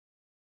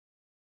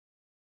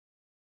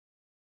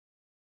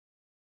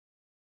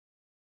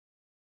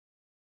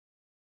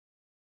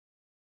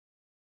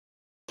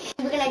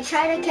We're gonna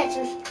try to catch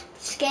some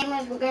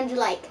scammers. We're gonna do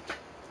like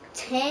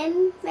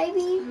 10,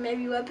 maybe.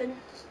 Maybe weapons.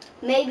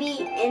 Maybe,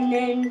 and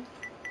then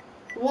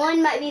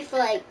one might be for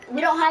like,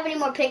 we don't have any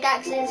more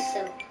pickaxes,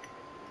 so,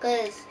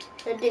 cause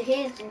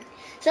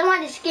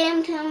somebody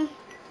scammed him.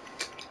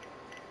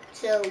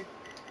 So.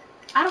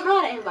 I don't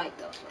know how to invite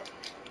though. So.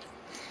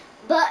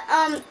 But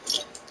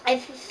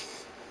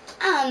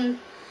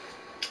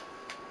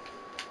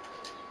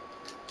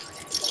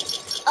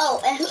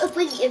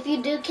if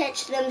you do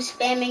catch them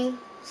scamming,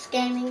 I said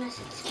scamming,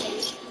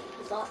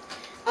 I thought,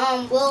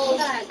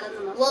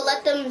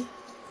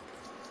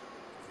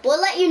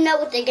 we'll let you know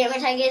what the gamer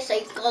tag is, so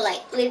you can go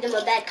like leave them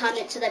a bad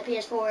comment to their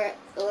PS4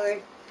 or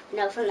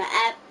from the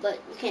app,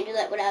 but you can't do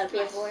that without a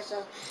PS4.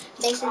 So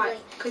basically,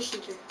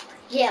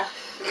 yeah.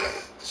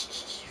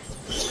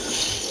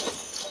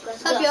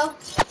 What's up, yo?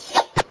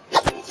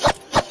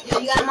 Yo,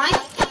 you got a mic?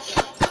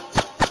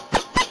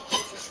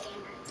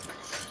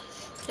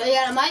 Yo, you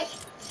got a mic?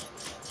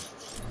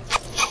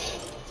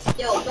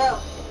 Yo, bro.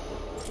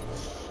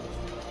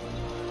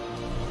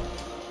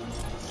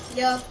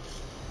 Yo.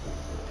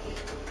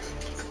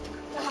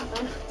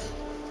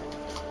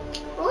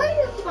 Where do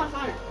you keep on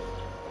phone?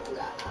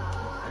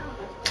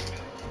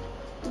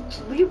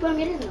 Where you putting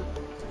it in though?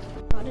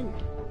 I didn't.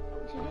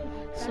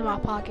 It's in my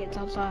pockets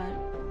outside.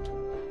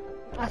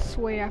 I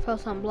swear I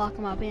felt something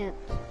blocking my pants.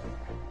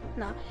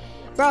 Nah.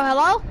 Bro,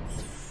 hello?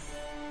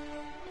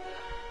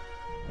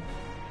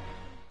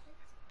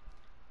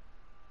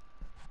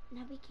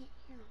 Now we can't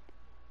hear him.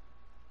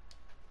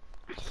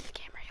 He's a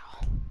scammer,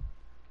 y'all.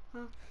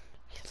 Huh?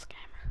 He's a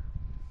scammer.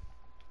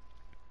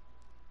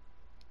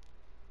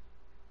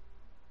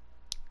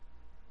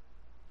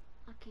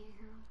 I can't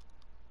hear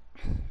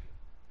him.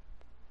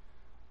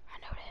 I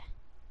know that.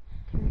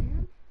 Can you hear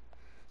him?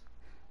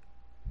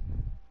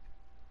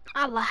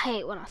 I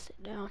hate when I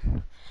sit down. You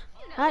know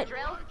Alright. the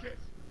drill.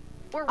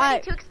 We're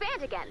ready to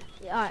expand again.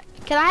 Alright.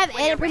 Can I have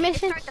When edit you're ready to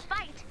permissions? start the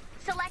fight,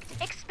 select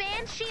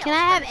expand shield. Can I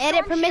have from the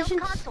edit Storm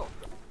Shield permissions? console.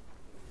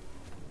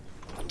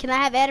 Can I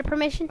have edit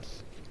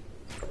permissions?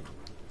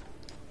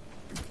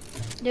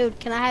 Dude,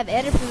 can I have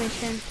edit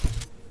permissions?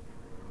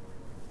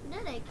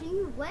 Nene, can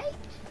you wait?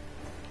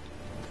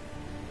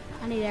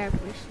 I need edit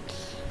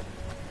permissions.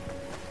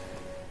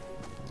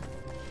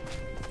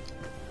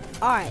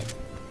 Alright.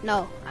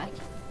 No, I can't.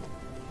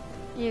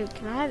 Dude,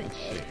 can I have it?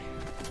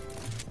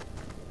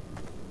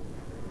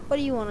 What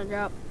do you want to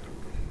drop?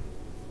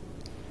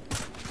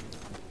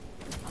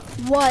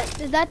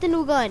 What? Is that the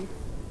new gun?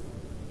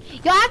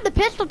 Yo, I have the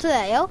pistol to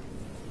that, yo.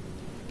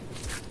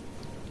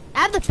 I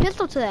have the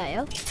pistol to that,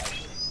 yo.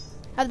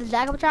 I have the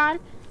Zagatron,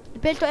 the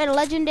pistol, and a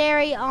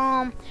legendary, so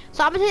I'm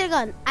gonna take the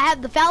gun. I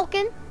have the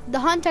Falcon, the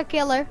Hunter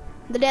Killer,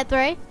 the Death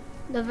Ray,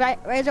 the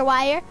Razor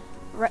Wire,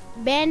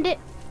 Bandit,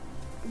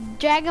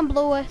 Dragon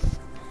Bluer,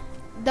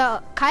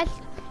 the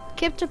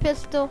Kipter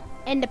Pistol,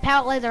 and the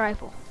Pallet Laser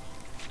Rifle.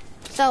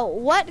 So,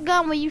 what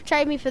gun will you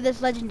trade me for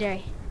this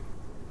legendary?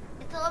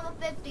 It's a level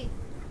 50.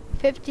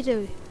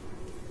 52.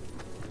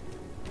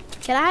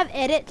 Can I have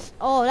edits?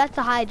 Oh, that's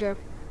a Hydra.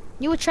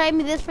 You would trade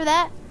me this for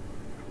that?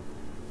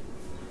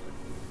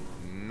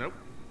 Nope.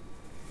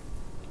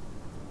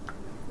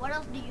 What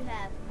else do you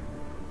have?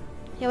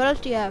 Yeah, what else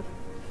do you have?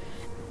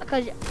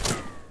 Because,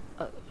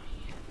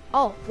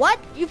 oh, what?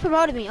 You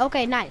promoted me.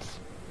 Okay, nice.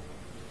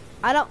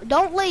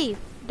 Don't leave.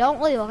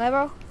 Don't leave, okay,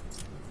 bro?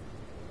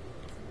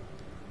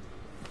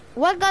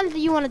 What guns do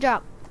you want to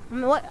drop?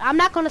 I'm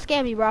not going to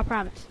scam you, bro, I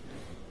promise.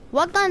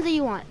 What guns do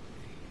you want?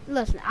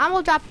 Listen,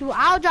 I'll drop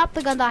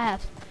the guns I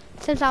have,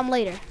 since I'm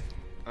later.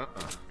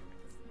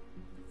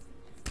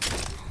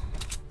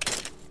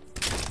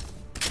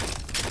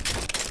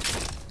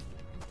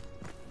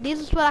 This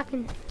is what I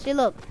can see,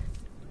 look.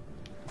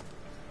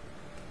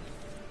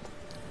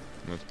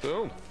 Let's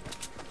go.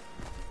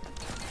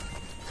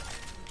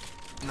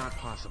 Not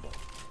possible.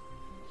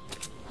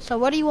 So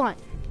what do you want?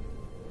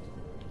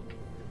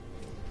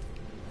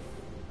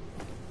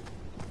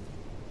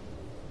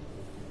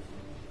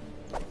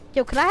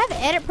 Yo, can I have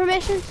edit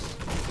permissions?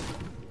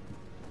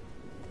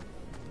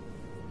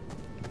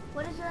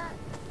 What is that?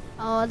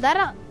 Oh,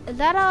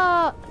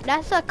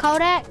 that's a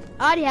Kodak?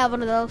 I already have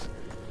one of those.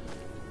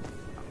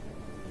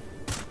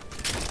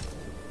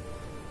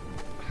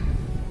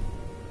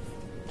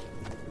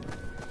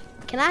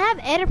 Can I have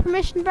edit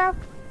permission, bro?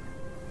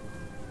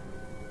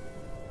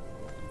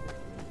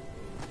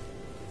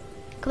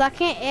 Cause I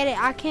can't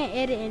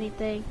edit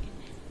anything.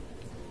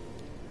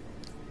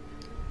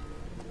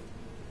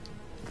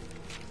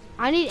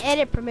 I need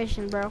edit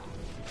permission, bro.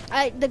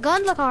 The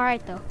guns look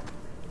alright though.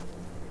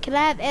 Can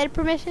I have edit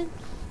permission?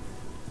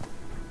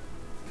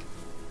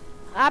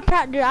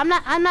 Dude, I'm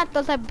not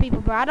those type of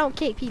people, bro. I don't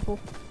kick people.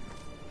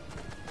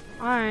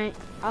 Alright.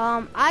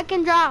 I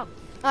can drop.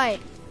 Alright.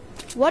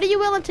 What are you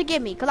willing to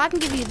give me? Cause I can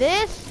give you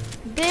this.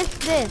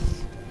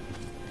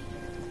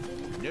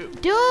 No.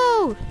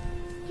 Dude!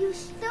 You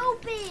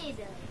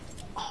stupid!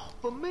 Oh,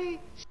 for me?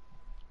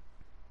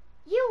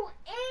 You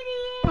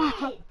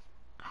idiot!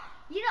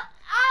 You know,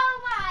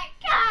 oh my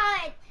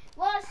god!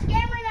 Well,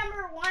 scammer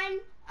number one,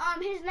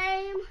 his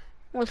name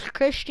Was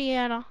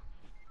Christiana.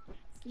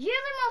 You're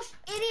the most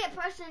idiot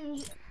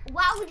person.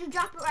 Why would you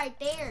drop it right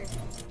there?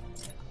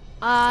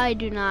 I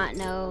do not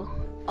know.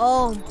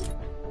 Oh.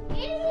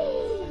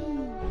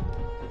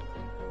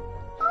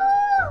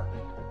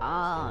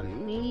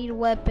 Need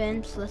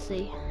weapons. Let's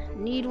see.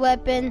 Need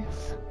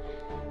weapons.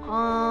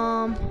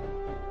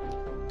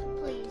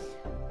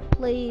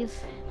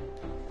 Please.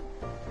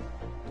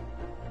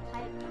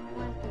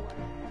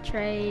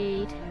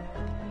 Trade.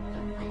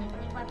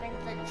 Need weapons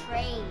to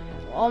trade.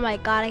 Oh my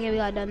god, I can't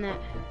believe I done that.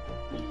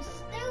 You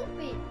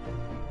stupid.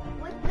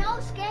 With no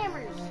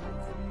scammers.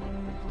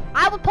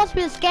 I was supposed to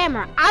be a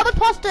scammer.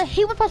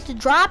 He was supposed to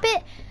drop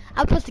it.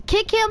 I was supposed to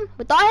kick him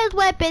with all his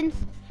weapons,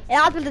 and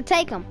I was supposed to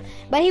take him.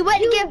 But he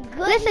wouldn't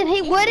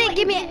he wouldn't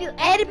give me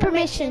edit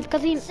permissions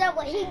because he. So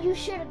what you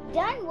should have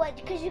done was,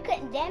 because you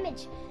couldn't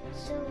damage,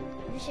 so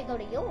you should go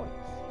to yours.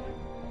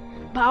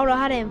 But I don't know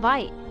how to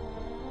invite.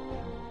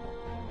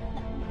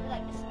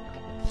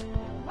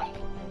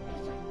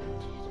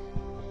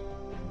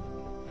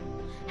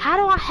 How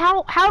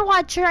do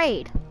I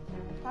trade?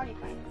 Party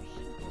finders.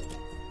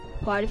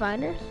 Party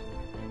finders?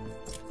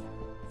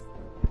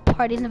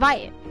 Party's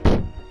invited.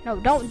 No,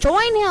 don't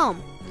join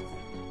him.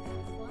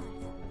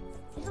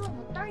 He's a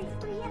level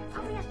 33 yet.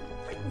 Oh, he has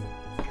freaking.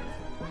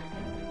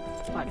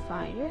 Party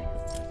finder.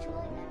 Too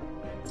late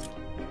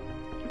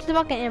now. Let's see if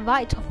I can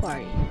invite to a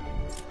party.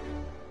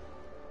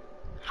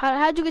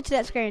 How'd you get to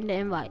that screen to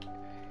invite?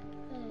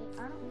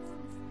 I don't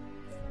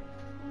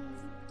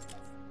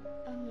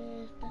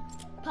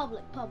know.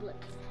 Public.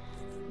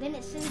 Then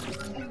it sends it to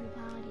everybody.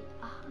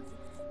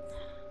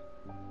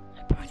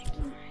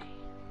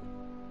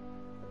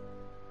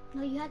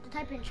 No, you have to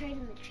type in trade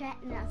in the chat,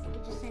 and I think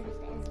it just sends it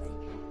to everybody.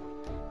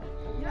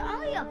 You're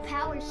only a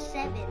power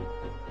 7.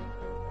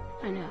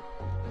 I know.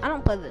 I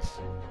don't play this.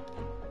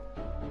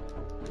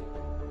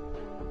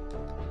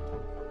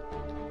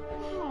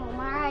 Oh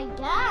my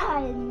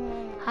god,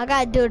 man. I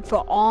gotta do it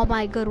for all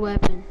my good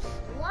weapons.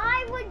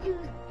 Why would you?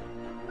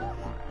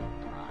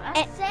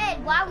 I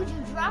said, why would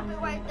you drop it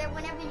right there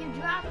whenever you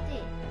dropped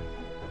it?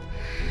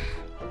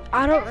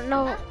 I don't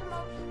know.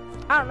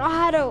 I don't know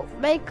how to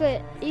make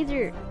it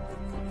either.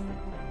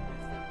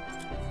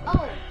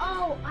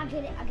 Oh, I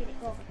get it,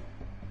 go.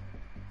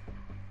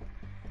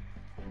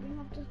 Bring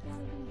up this one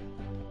again.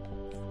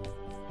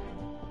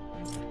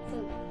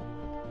 Boom.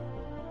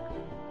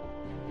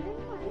 No,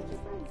 it's your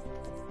friend.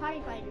 Party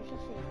fighters,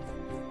 let's see.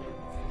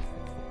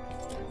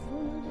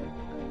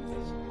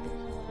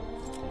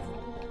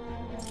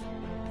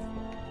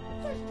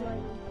 Just join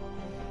me.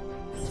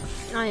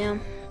 I am.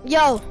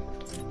 Yo,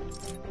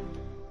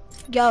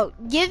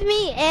 give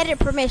me edit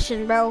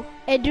permission, bro,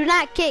 and do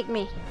not kick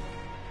me.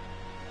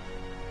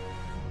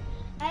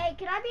 Hey,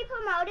 can I be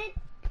promoted?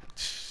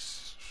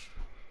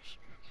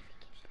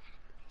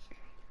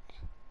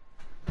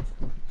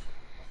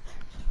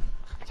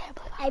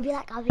 I'd be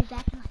like, I'll be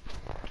back.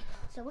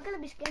 So we're gonna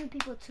be scamming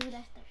people too.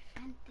 That's the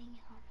fun thing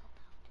you don't know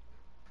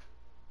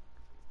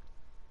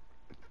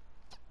about.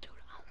 Dude,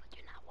 I want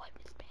you not want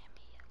me to spam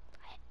me.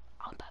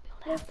 I'm probably on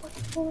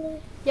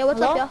that. Yeah,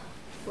 what's up, y'all?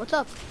 What's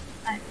up?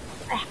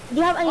 Do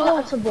you have any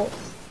nuts and bolts?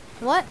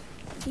 What?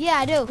 Yeah,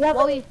 I do.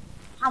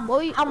 How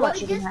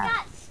much We do you just have?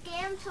 got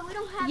scammed, so we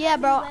don't have Yeah,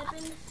 any bro.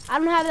 weapons. I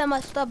don't have that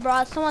much stuff,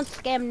 bro. Someone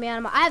scammed me.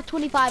 I have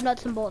 25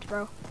 nuts and bolts,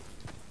 bro.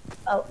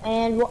 Oh,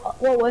 and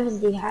what weapons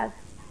do you have?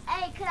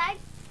 Hey, could I?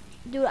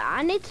 Dude,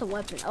 I need some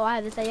weapons. Oh, I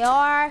have this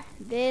AR,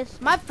 this.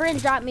 My friend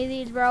dropped me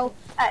these, bro.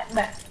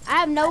 But I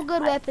have no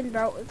good weapons,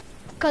 bro.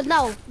 Cause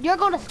no, you're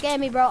gonna scam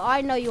me, bro.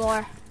 I know you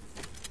are.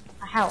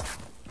 how?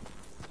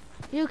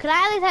 Dude, can I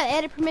at least have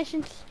edit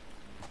permissions?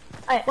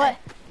 What?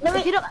 Let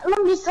me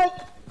just tell you.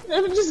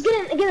 Let me just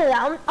get it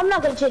out. I'm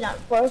not gonna change that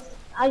first.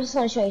 I just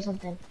want to show you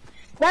something.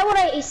 Why would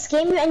I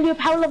scam you and you're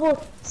power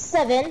level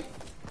 7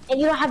 and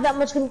you don't have that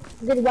much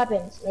good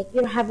weapons? Like,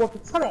 you don't have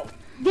weapons. Come here.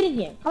 Get in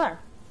here. Come on.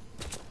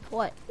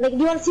 What? Like, do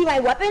you want to see my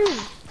weapons?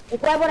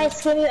 Like, why would I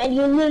scam you and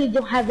you literally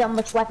don't have that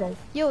much weapons?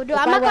 Yo, dude, Like,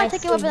 I'm why not would gonna I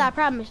take your scam weapons, I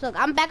promise. Look,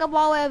 I'm back up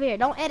all the way over here.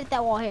 Don't edit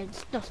that wall here.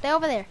 Just, no, stay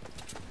over there.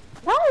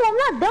 No, I'm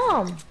not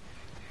dumb.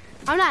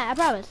 I'm not, I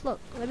promise. Look,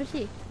 let me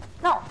see.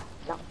 No.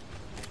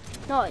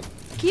 No,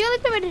 can you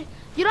at least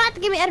you don't have to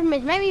give me edit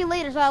permission. Maybe you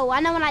later, so I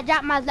know when I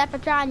drop my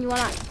Zapatron, you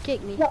wanna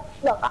kick me. Look.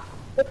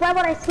 Like, why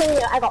would I scam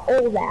you? I got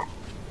all that.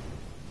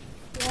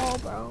 Whoa,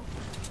 bro.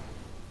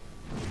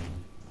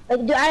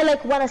 Like, do I,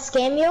 like, want to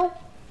scam you?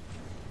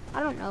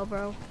 I don't know,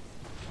 bro.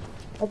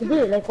 Like,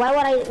 dude, like, why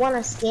would I want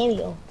to scam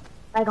you?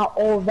 I got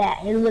all that.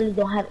 I literally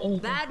don't have anything.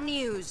 Bad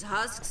news,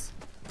 Husks.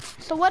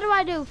 So what do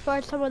I do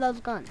for some of those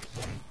guns?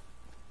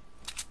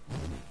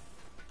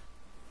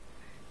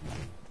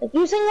 Like,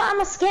 you saying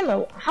I'm a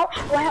scammer.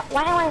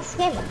 Why am I a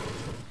scammer?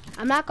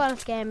 I'm not gonna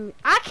scam you.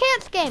 I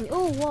can't scam you.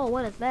 Ooh, whoa,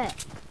 what is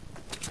that?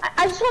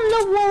 I just want to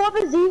know what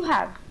weapons do you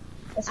have?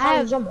 As far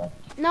as jumbo.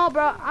 No,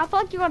 bro, I feel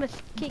like you're gonna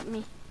kick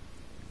me.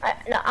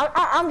 No,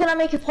 I'm gonna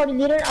make you party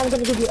leader and I'm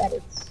gonna give you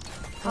edits.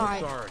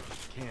 Alright. Sorry,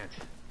 can't.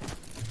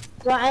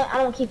 So I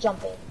don't keep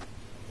jumping.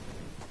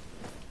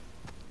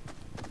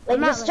 Like,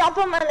 just jump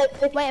them and like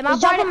pick. Wait, am I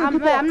just jump party? 'em and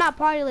pick it up. I'm not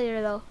party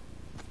leader though.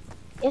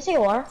 Yes,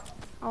 you are.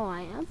 Oh,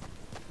 I am.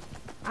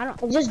 I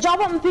don't. Like, just drop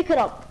it and pick it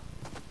up.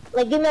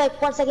 Like, give me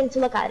like 1 second to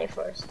look at it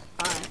first.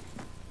 Alright.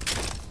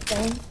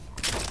 Okay.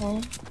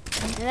 Okay.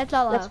 And that's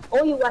all I That's have.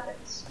 all your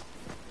weapons.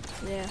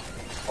 Yeah.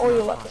 All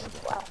your weapons.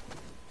 Wow.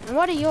 And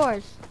what are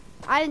yours?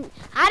 I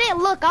didn't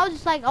look. I was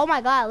just like, oh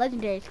my god,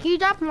 legendaries. Can you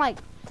drop them like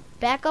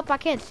back up? I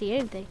can't see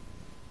anything.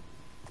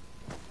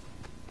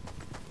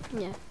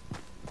 Yeah.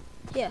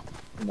 Yeah.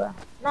 Bruh.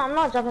 No, I'm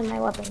not dropping my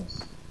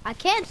weapons. I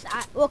can't.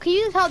 Well, can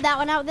you just hold that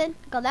one out then?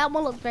 Because that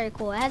one looks very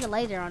cool. It has a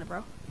laser on it,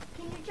 bro.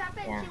 Can you drop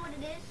it and see what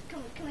it is?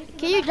 Can we see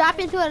Can you drop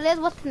into what it is?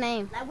 What's the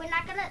name? Like, we're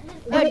not gonna.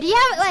 Yo, do you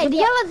have do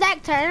you have a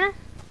Zach Turner?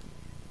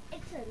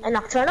 It's A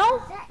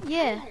nocturnal?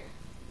 Yeah.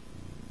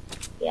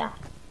 Yeah.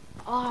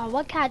 Oh,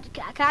 what can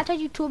I tell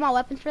you 2 of my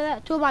weapons for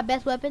that? 2 of my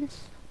best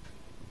weapons.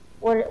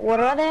 What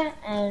are they?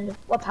 And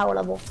what power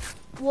level?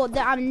 Well,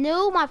 I'm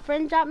new. My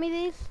friend dropped me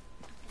these.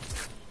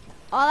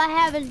 All I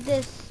have is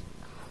this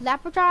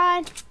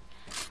Lapotron,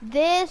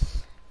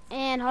 this,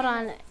 and hold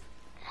on.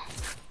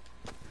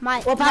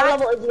 What power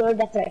level is your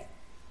death ray?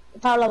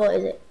 What power level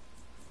is it?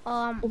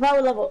 What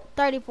power level?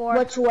 34.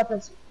 What's your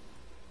weapons?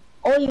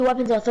 All your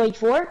weapons are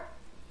 34?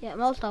 Yeah,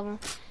 most of them.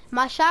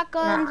 My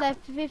shotgun's at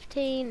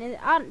 15, and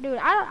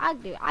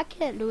I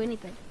can't do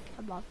anything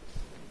about this.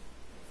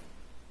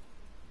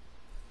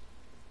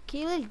 Can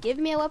you at least give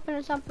me a weapon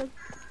or something?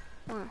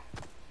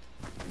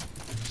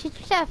 Should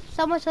you have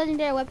so much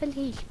legendary weapons?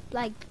 Can you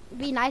like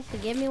be nice to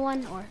give me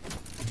one or?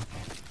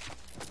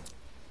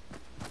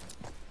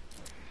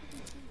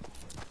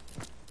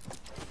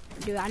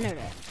 Dude, I know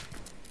that.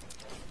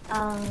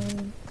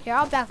 Here,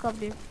 I'll back up,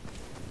 dude.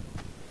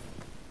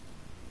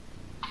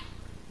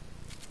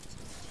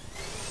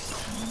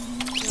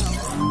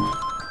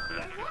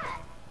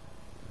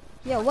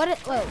 Yo, what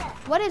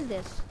is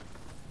this?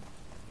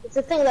 It's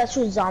a thing that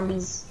shoots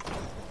zombies.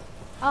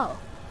 Oh.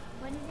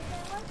 What did you say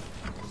it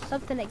was?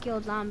 Something that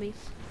kills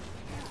zombies.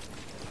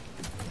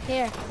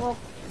 Here, well,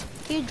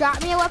 can you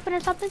drop me a weapon or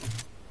something?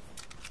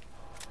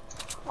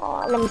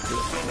 Oh, let me see.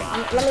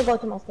 Let me go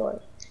to my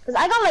storage. Cause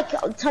I got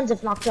like tons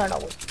of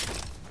nocturnals.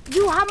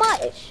 Dude, how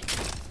much?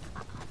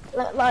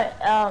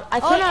 I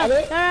can't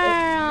edit.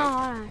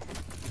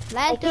 No.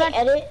 I can't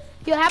edit.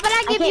 Yo, how about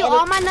I give you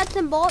all my nuts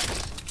and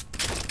bolts?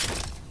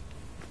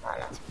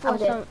 I'm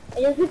good.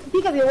 Just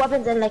pick up your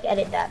weapons and like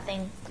edit that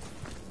thing.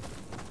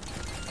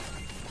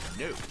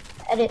 No.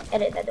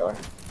 Edit that door.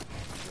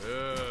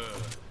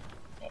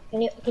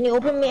 Can you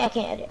open me? I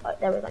can't edit. Oh,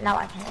 there we go. Now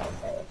I can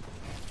edit.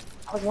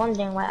 I was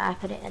wondering why I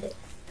couldn't edit.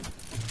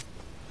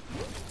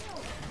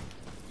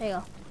 There you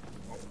go.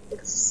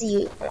 Let's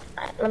see.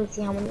 Let me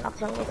see how many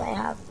nocturnals I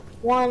have.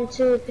 1,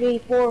 2, 3,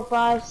 4,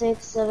 5,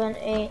 6, 7,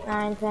 8,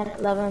 9, 10,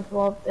 11,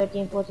 12,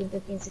 13, 14,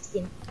 15,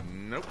 16.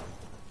 Nope.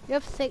 You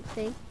have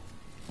 16.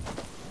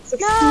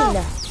 16.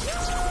 No!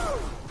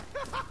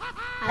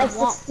 I have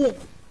 16.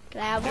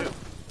 Can I have one?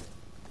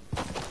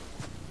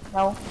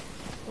 No.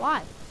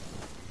 Why?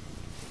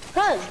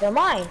 Because they're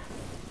mine.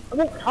 I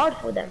worked hard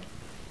for them.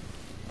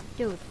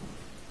 Dude,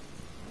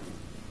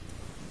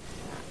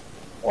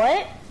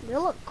 What? they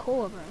look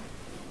cool, bro.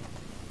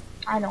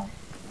 I know.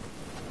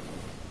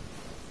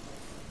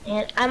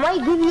 And I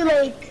might give you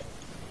like,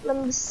 let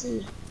me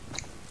see.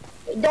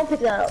 Wait, don't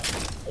pick that up.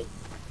 Wait,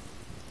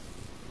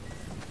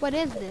 What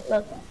is this?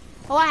 look.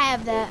 Oh, I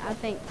have that, I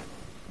think.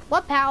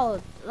 What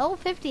power? Level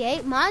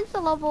 58? Mine's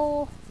a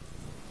level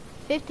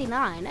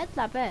 59. That's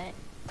not bad.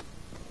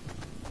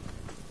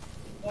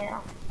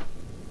 Yeah.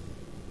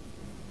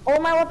 All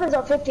my weapons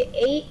are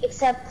 58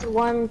 except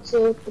 1,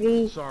 2,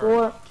 3,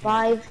 4,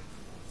 5.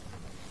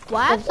 Well,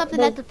 I have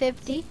something at the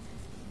 50.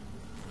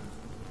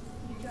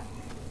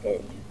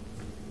 Good.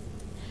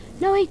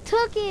 No, he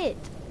took it.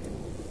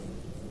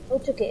 Who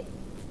took it?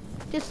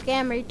 This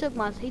scammer, he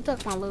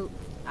took my loot.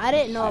 I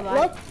didn't know about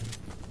Look. it.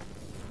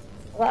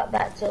 About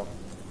that too.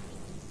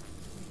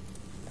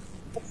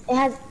 It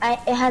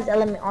has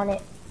element on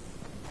it.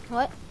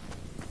 What?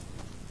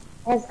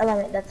 It has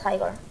element, the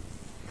tiger.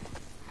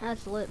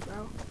 That's lit,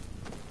 bro.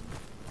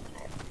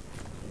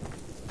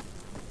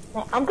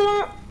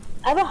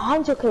 I have a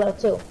hunter killer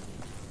too.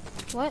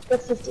 What?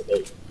 That's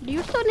 58. Do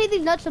you still need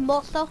these nuts and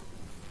bolts though?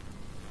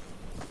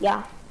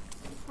 Yeah.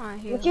 Alright,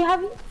 here. What you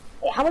have?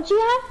 Wait, how much you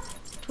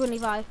have?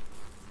 25.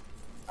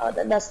 Oh,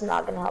 that's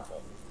not gonna help me.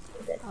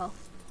 Okay. Oh.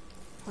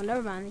 Well,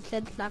 never mind. He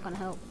said it's not gonna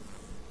help.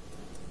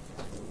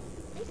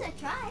 At least I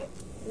tried.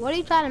 What are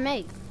you trying to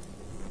make?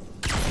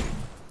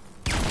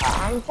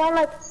 I'm trying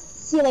to like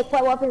see like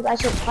what weapons I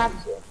should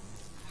craft you.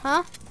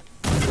 Huh?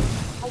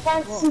 I'm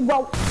trying to see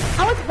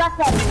how much blast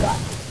powder you got.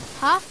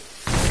 Huh?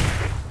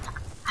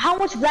 How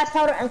much blast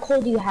powder and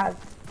coal do you have?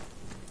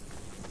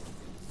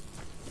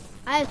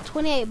 I have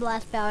 28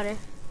 blast powder.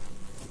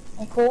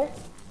 And coal?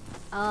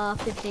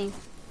 15.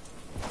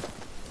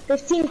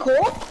 15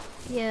 coal?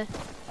 Yeah.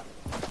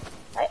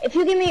 If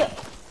you give me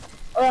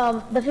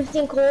the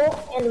 15 coal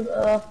and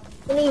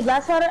 20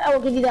 blast powder, I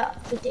will give you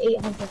that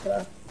 58 hunter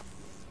killer.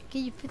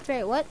 Can you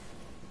picture what?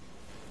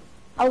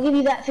 I'll give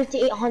you that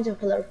 58 hunter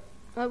killer.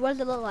 What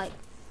does it look like?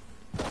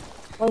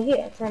 Right here,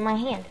 it's in my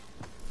hand.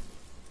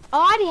 Oh,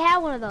 I already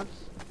have one of those.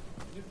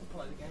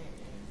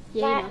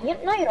 Yeah, you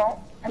know. No, you don't.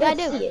 Yeah, I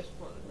didn't do. see it.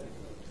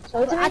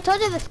 So it's I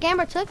told you the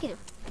scammer took it.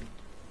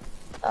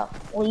 Oh,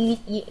 well, you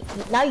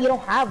now you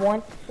don't have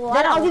one. Well,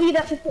 Then I I'll don't. give you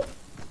that 50.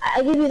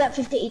 I'll give you that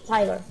 58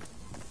 tiger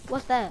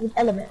What's that? with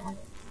element on it.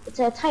 It's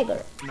a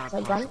tiger. Not It's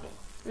a gun. possible.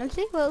 Let me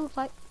see what it looks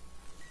like.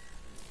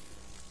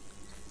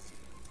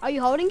 Are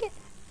you holding it?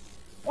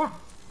 Yeah.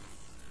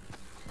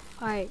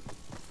 Alright.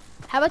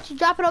 How about you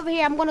drop it over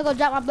here? I'm gonna go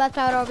drop my blast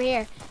powder over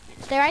here.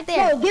 Stay right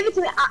there. No, give it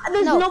to me.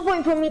 There's No. no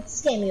point for me to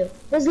scam you.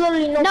 There's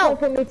literally no point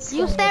for me to scam you.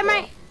 You stay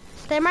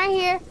right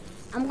here.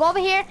 I'm go over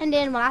here, and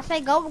then when I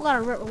say go, we're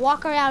gonna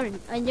walk around,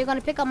 and you're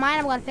gonna pick up mine.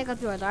 I'm gonna pick up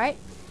yours. All right?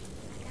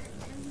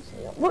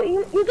 Well,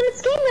 you're gonna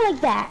scam me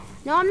like that.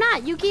 No, I'm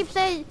not. You keep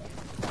saying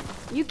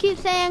you're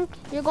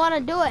gonna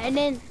do it, and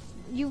then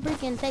you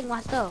freaking take my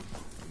stuff.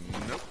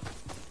 Nope.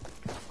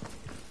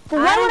 But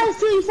why would I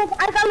steal you stuff?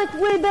 I got like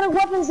way better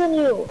weapons than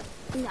you.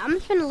 I'm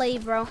just gonna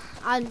leave, bro.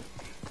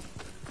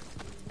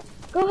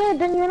 Go ahead,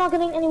 then you're not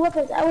getting any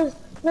weapons. I was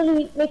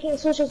literally making a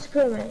social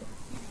experiment.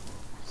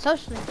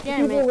 Social People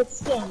experiment. with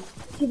scam.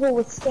 People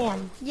with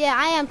scam. Yeah,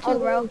 I am too,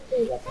 bro.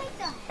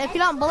 If you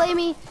don't believe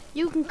me,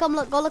 you can go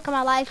look at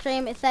my live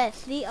stream. It's at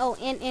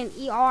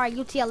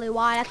CONNERUTLEY.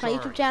 That's my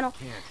YouTube channel.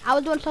 I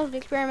was doing a social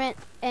experiment,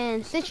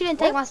 and since you didn't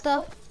take my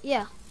stuff,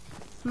 yeah,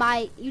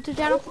 my YouTube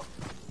channel.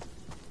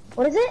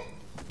 What is it?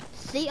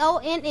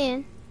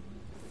 CONN.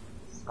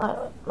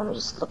 Let me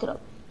just look it up.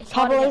 It's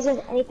hard to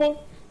Capitalizes anything?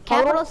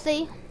 Capital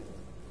C.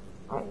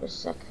 Alright, just a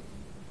sec.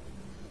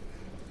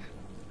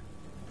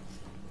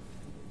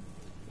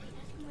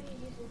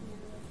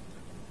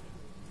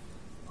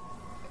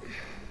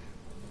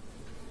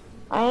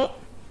 Alright.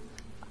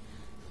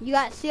 You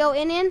got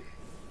CONN.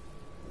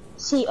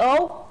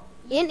 C-O?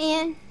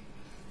 NN.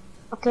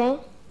 Okay.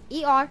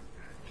 ER.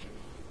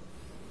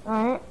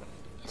 Alright.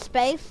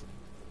 Space.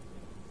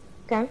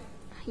 Okay.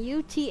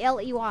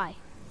 UTLEY.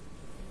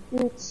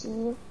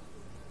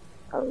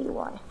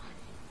 U-T-L-E-Y.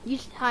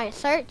 Alright,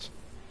 search.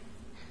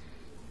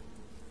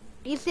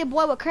 You see a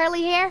boy with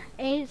curly hair,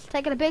 and he's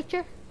taking a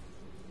picture.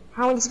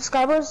 How many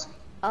subscribers?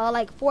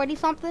 Like 40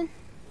 something.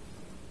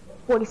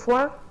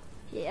 44?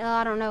 Yeah,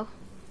 I don't know.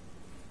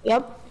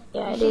 Yep.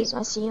 Yeah, it is.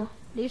 I see you.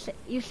 Do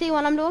you see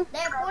what I'm doing? They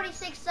have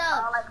 46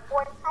 subs. Like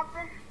 40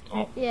 something?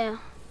 Alright. Yeah.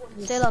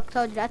 See, look,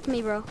 told you, that's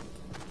me, bro.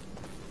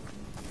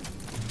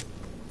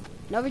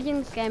 Nobody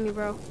can scam me,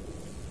 bro.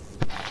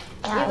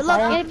 Yeah, Look,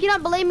 and if you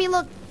don't believe me,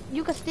 look,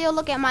 you can still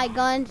look at my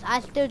guns.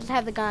 I still just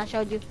have the gun I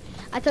showed you.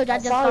 I told you I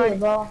just saw started. you,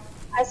 bro.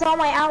 I saw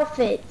my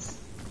outfits.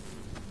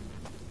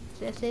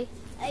 See?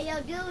 Hey, yo,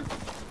 dude.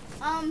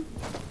 Yeah. On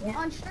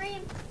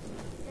stream.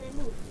 Can I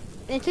move?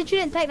 And since you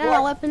didn't take none of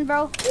my weapons,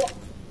 bro,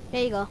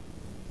 there you go.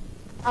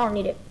 I don't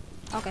need it.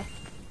 Okay.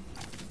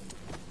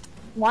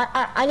 What?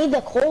 I need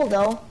the coal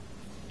though,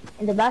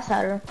 and the blast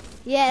powder.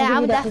 Yeah,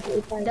 That's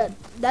what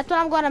that's what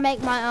I'm gonna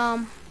make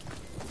my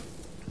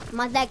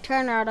my Zach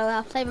Turner out of.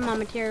 I'm saving my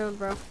materials,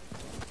 bro.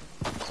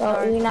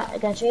 So you're not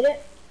gonna trade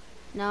it?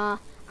 Nah,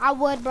 I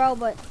would, bro,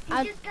 but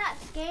You just got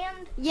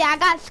scammed? yeah, I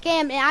got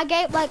scammed, and I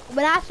gave, like,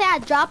 when I say I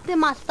dropped them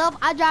my stuff,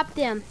 I dropped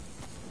them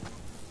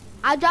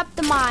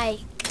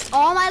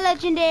all my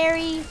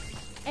legendaries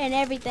and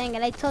everything,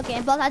 and they took it.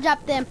 And plus, I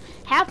dropped them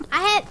I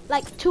had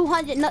like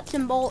 200 nuts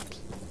and bolts.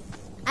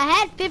 I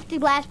had 50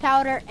 blast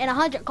powder and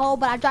 100 coal,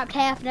 but I dropped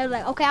half, and they were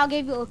like, okay, I'll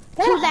give you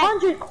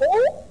 100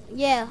 coal?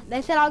 Yeah,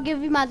 they said I'll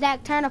give you my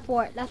Zach Turner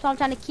for it. That's why I'm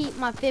trying to keep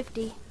my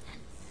 50.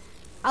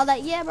 I was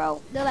like, yeah,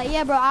 bro. They're like,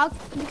 yeah, bro.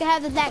 You can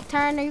have the Zach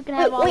Turner. You can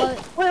have all of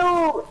it. Wait.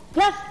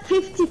 You have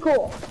 50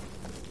 coal.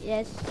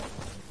 Yes.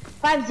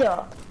 50.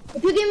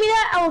 If you give me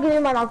that, I will give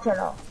you my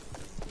nocturnal.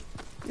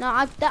 No,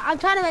 I'm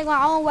trying to make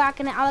my own where I'm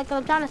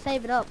trying to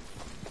save it up.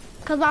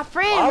 Cause my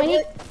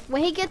friend,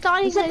 when he gets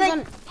on,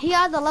 he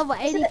has a level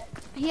 80.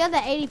 He has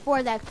an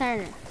 84 Zach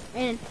Turner,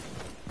 and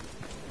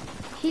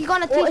he's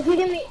gonna teach.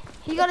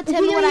 He's gonna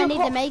tell me what I need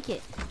to make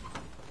it.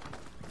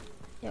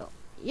 Yo,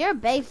 your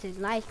base is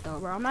nice though,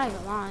 bro. I'm not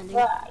even lying, dude.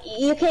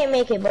 You can't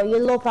make it, bro.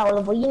 You're low power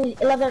level. You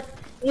need 11.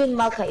 You need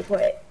Malkite for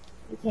it.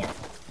 You can't.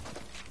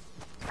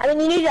 I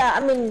mean, you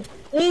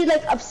need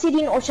like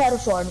obsidian or shadow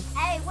sword.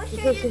 Hey, what's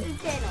your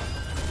YouTube channel?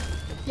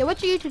 Yeah,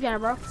 what's your YouTube channel,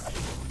 bro?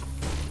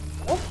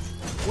 What?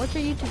 What's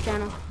your YouTube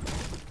channel?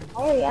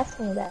 Why are you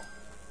asking me that?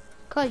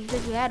 Cause you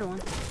said you had one.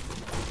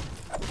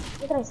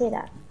 Why did I say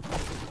that?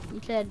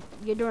 You said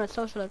you're doing a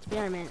social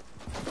experiment.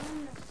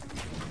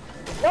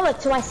 No, like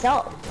to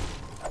myself.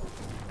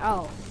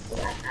 Oh.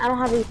 I don't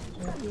have a.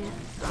 Yeah.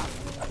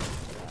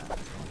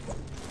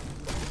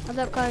 What's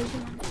up, cuz?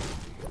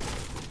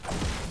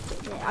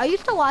 Yeah. Are you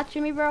still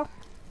watching me, bro?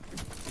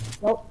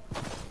 Nope.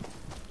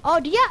 Oh,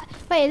 wait,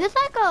 is this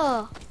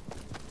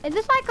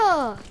like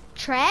a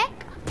track?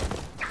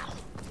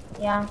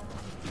 Yeah.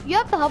 You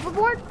have the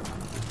hoverboard?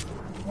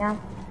 Yeah.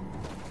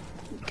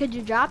 Could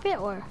you drop it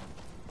or?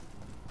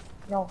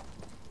 No.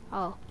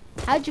 Oh.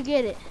 How'd you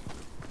get it?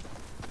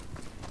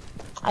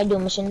 I do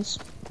missions.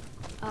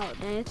 Oh,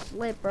 dang, it's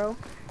lit, bro.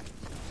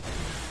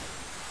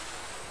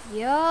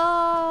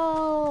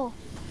 Yo.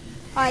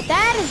 Alright,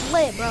 that is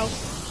lit, bro.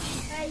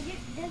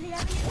 Does he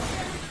have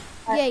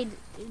any? Yeah,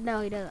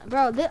 no, he doesn't.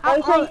 Bro, this, Are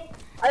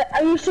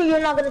you sure you're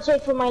not gonna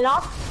trade for my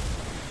knock?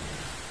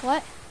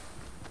 what?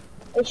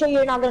 Are you sure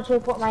you're not gonna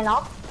trade for my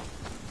knock?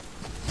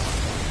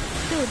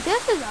 Dude,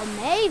 this is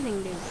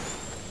amazing, dude.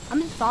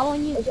 I'm just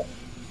following you. Are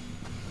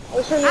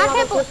you sure you're not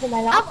gonna trade for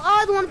my knock? I've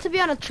always wanted to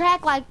be on a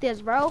track like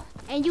this, bro.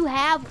 And you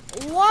have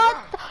what?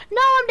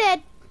 No, I'm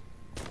dead.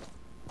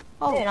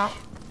 Oh. You're not.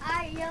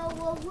 Alright, yo,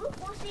 well,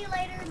 we'll see you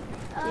later.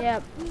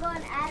 Yep. You can go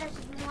and add us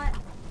if you want.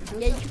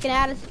 Yeah, you can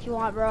add us if you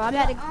want, bro. I'm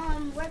But, at to.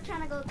 we're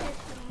trying to go catch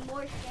some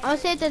more scammers. I'm gonna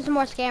see if there's some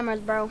more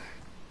scammers, bro.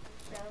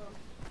 So,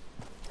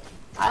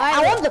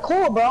 I want the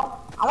coal, bro.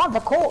 I want the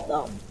coal,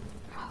 though.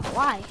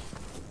 Why?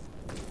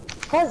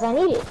 Because I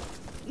need it.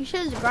 You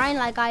should just grind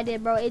like I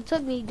did, bro. It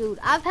took me, dude.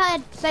 I've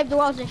had Save the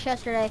World since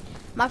yesterday.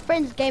 My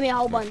friends gave me a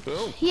whole bunch.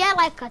 He had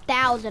like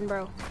 1,000,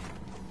 bro.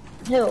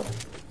 Who?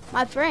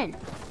 My friend.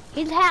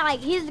 He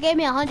just gave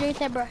me 100. He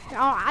said, bro.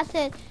 I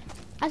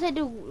said,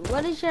 dude,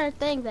 what is your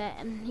thing that?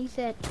 And he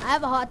said, I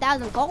have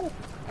 1,000 gold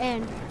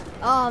and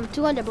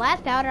 200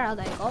 blast powder. I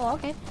was like, oh,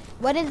 okay.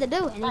 What does it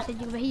do? And he said,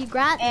 you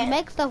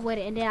make stuff with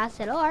it. And then I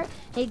said, all right.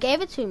 He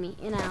gave it to me,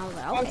 and I was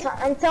like, okay.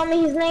 And tell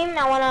me his name.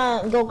 I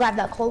wanna go grab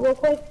that coal real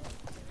quick.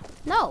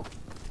 No.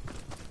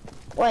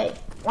 Wait,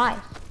 why?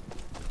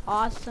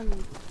 Awesome.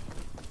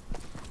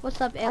 What's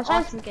up, Ed?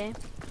 Awesome game.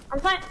 I'm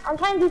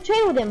trying to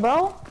trade with him,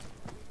 bro.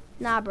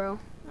 Nah, bro.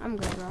 I'm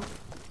good, bro.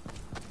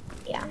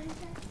 Yeah.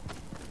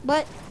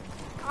 But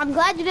I'm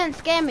glad you didn't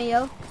scam me,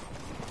 yo.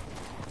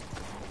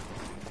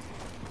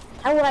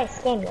 How would I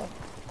scam you?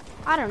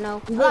 I don't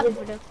know. A lot of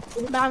people do.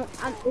 But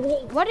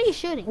what are you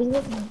shooting?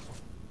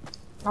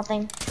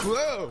 Nothing.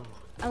 Whoa!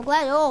 I'm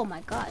glad. Oh my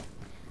god.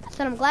 I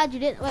said I'm glad you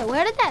didn't. Wait,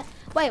 where did that?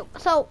 Wait.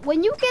 So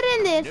when you get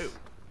in this,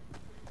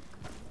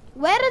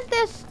 where does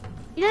this?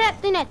 You know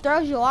that thing that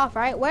throws you off,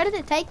 right? Where does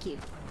it take you?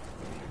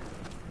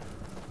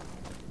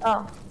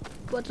 Oh.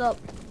 What's up?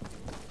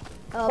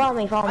 Follow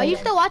me. Are you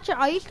still watching?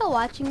 Are you still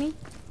watching me?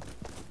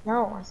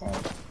 No, I said.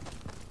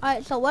 All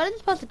right. So what is it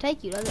supposed to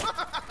take you? Does it?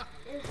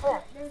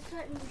 there's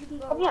certain, you can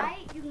go right,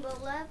 you can go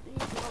left, and you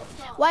can go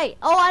top. Wait.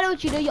 Oh, I know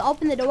what you do. You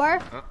open the door.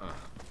 Uh-uh.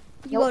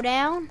 You go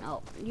down.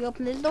 Oh, you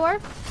open this door.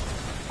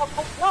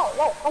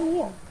 No, come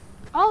here.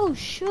 Oh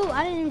shoot!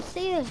 I didn't even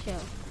see this show.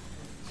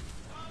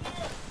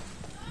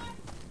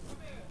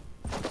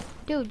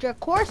 Dude, your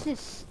course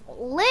is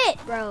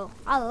lit, bro.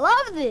 I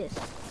love this.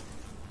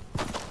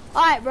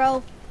 Alright,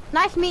 bro.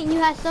 Nice meeting you,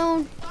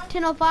 Hassoon.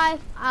 10:05.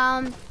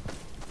 I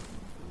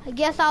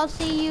guess I'll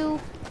see you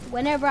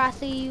whenever I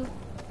see you.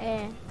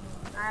 And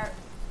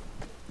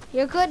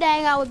you're good to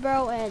hang out with,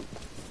 bro. And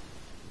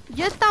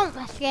just don't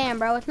scam,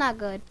 bro. It's not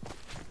good.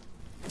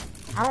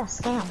 I don't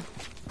scam.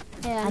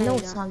 Yeah, I know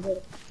it's not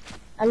good.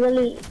 I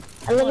literally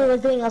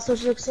was doing a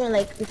social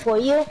experiment like before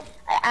you.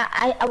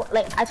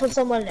 I told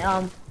someone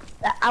that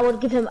I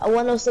would give him a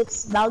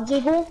 106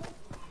 valuable,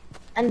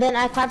 and then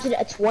I crafted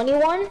a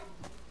 21,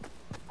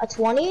 a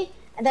 20,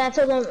 and then I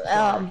told him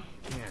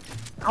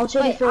I'll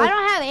trade you for. I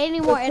don't have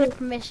any more edit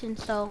permission,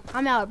 so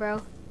I'm out,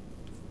 bro.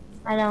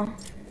 I know.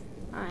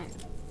 Alright.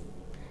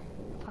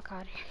 Fuck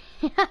out of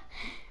here.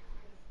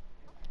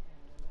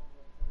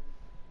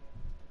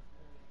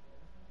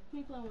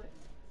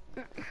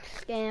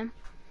 Scam.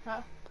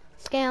 Huh?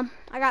 Scam.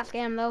 I got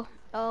scammed though.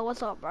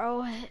 What's up,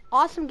 bro?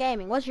 Awesome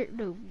gaming. What's your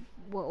dude?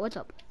 What's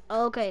up?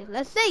 Okay,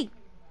 let's see.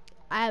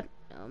 I have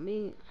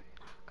me.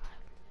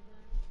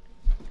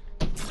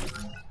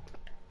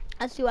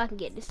 Let's see what I can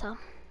get this time.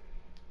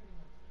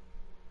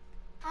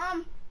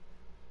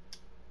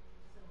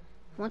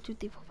 1, 2,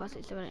 3, 4, 5,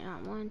 6, 7, 8,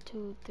 9. 1,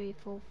 2, 3,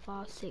 4,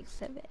 5, 6,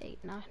 7, 8,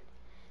 9,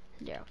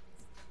 0.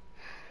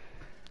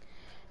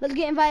 Let's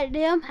get invited to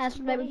him.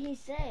 What did he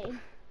say?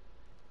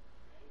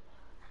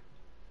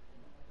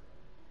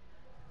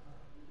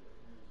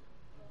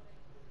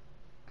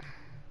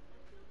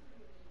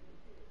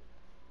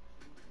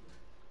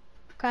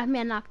 Craft me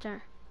a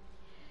nocturne.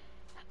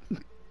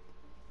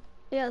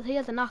 Yeah, he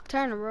has a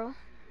nocturne, bro.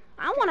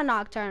 I want a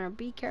nocturne.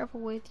 Be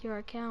careful with your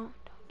account.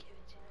 Don't give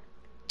it to me.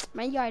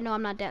 Man, you already know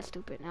I'm not that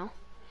stupid now.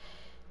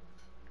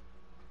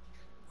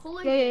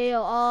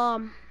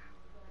 Yo.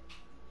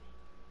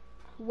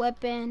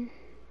 Weapon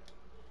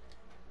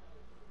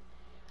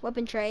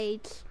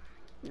trades.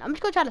 I'm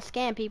just gonna try to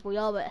scam people,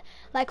 yo. But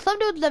like some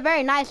dudes are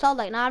very nice. So I was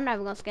like, nah, I'm not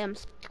even gonna scam.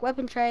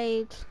 Weapon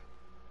trades.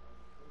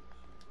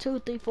 2,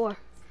 3, 4.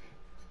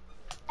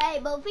 Hey,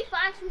 but if we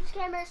find some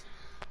scammers,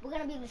 we're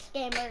gonna be the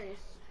scammers.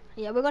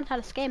 Yeah, we're gonna try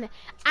to scam it.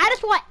 I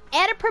just want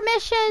edit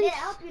permissions. Then I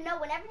hope you know,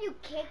 whenever you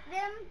kick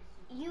them,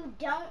 you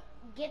don't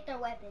get their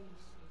weapons.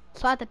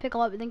 So I have to pick them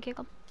up and then kick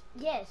them?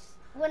 Yes.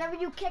 Whenever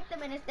you kick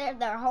them and it's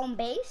their home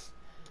base,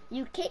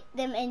 you kick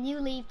them and you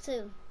leave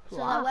too. So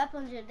the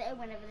weapons are there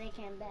whenever they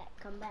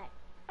come back.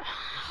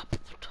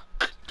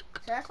 So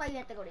that's why you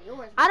have to go to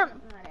yours. I don't.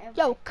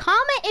 Yo,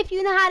 comment if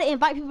you know how to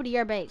invite people to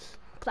your base,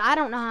 cause I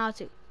don't know how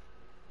to.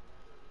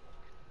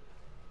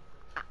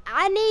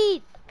 I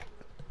need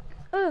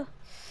I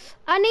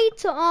need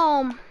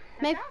to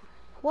make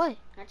what?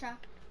 Gotcha.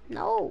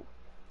 No.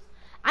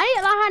 I need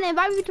to learn how to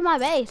invite you to my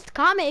base.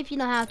 Comment if you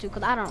know how to,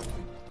 cause I don't.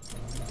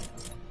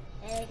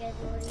 Hey, guys,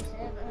 what you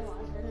said?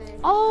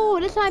 Oh,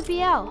 this might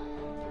be out.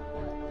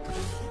 I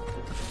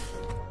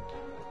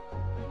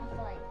feel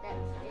like that's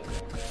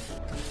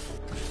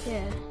it.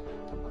 Yeah.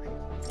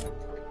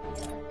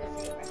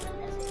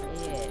 That's it.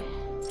 Yeah.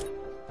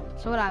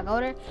 So would I go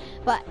there?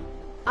 But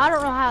I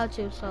don't know how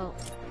to, so.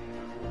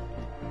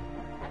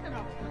 I don't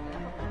know.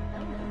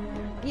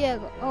 Yeah.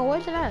 Oh,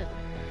 where's it at?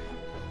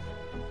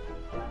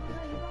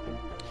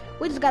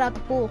 We just got out the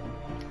pool.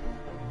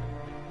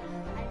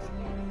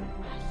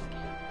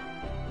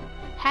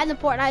 Had the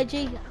Fortnite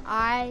G.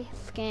 I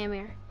scam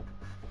here.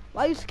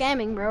 Why you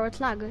scamming, bro?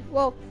 It's not good.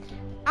 Well,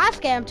 I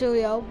scam too,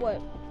 yo, but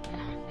it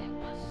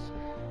was.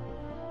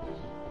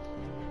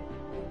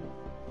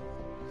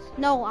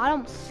 No, I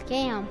don't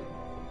scam.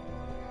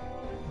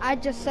 I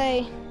just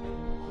say,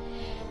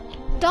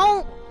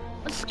 don't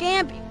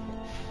scam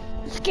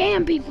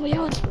people,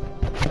 yo. It's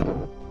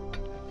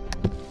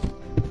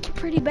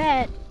pretty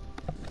bad.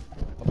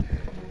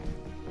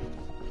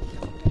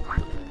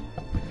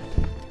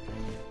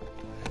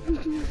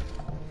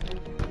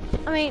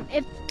 I mean,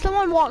 if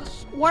someone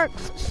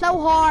works so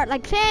hard,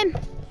 like Sam,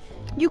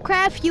 you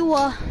craft you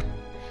a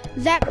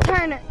Zach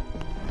Turner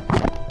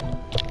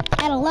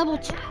at a level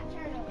 2.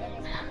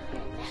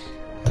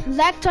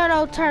 Zach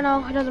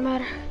Turno, it doesn't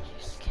matter.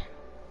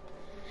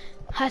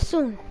 How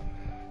soon?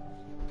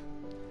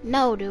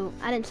 No, dude,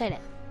 I didn't say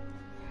that.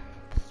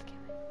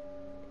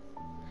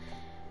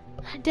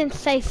 I didn't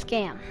say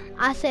scam.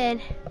 I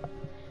said,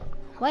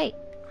 wait.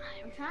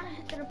 I'm trying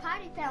to get to the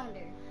potty founder.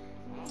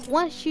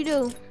 Once you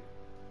do,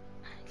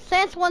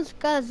 since one's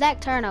got Zach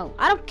Turno,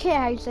 I don't care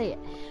how you say it,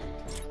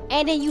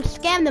 and then you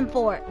scam them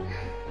for it,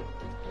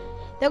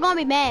 they're gonna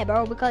be mad,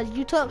 bro, because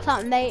you took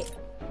something they,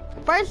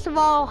 first of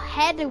all,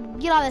 had to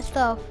get all that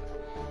stuff,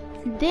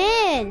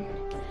 then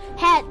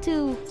had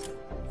to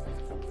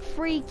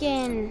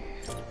freaking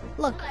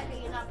look.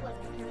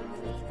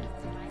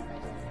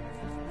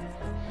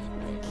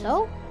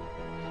 So,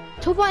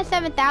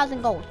 2.7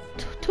 thousand gold,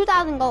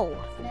 2,000 gold.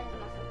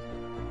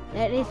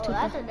 That is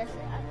 2,000.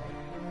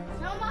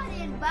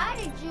 Somebody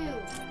invited you.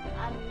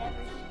 I've never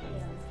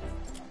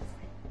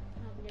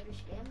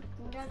scammed.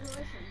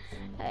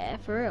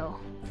 Congratulations. For real.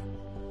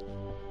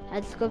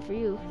 That's good for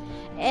you.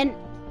 And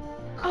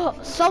oh,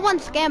 someone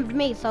scammed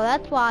me, so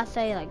that's why I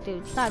say, like,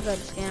 dude, it's not good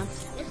to scam.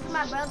 This is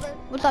my brother.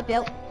 What's up,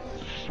 yo?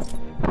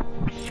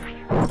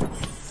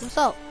 What's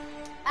up?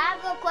 I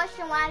have a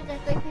question. Why is there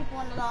 3 people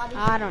in the lobby?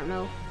 I don't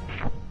know.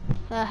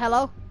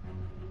 Hello?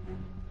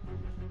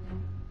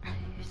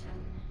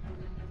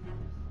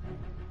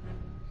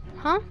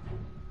 Huh?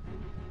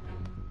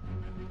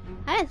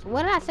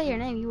 What did I say your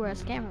name? You were a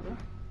scammer, bro.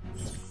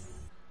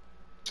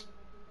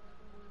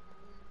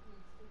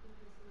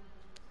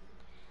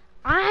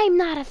 I'm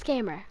not a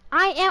scammer.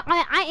 I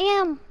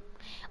am.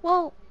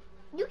 Well,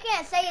 you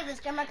can't say it's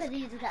a scammer because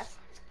he just got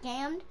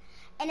scammed,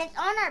 and it's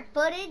on our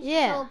footage.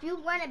 Yeah. So if you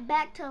run it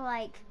back to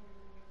like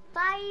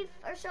 5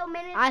 or so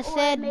minutes, I or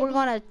said maybe we're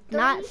gonna 3,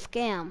 not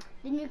scam.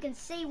 Then you can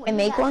see when And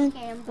you make got one?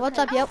 scammed. What's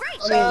up, yo?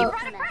 Great, So- you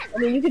brought a friend. I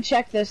mean, you can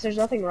check this. There's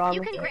nothing wrong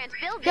You with can it. grant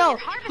building Yo, and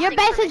harvesting your base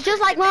is permissions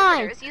just like to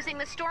mine. visitors using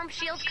the Storm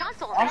Shield's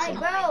console. Hey,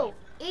 bro,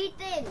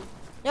 Ethan.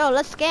 Yo,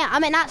 let's scam. I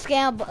mean, not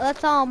scam, but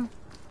let's Let's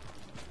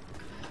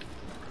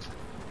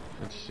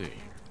see.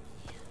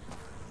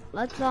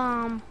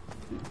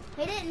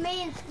 He didn't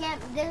mean scam.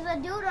 There's a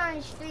dude on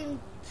his stream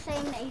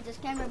saying that he's a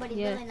scammer, but he's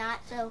Yeah. really not.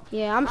 So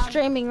yeah, I'm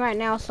streaming right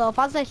now, so if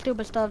I say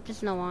stupid stuff,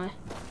 just know why.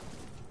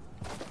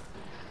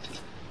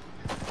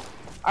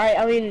 Alright,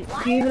 I mean,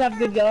 do you even have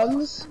good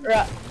guns? Or,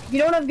 if you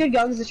don't have good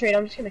guns to trade,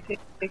 I'm just gonna kick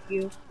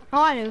you. Oh,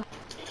 I do.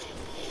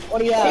 What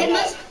do you have? they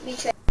must be.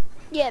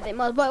 Yeah, they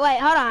must. But wait,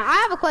 hold on. I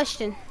have a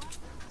question.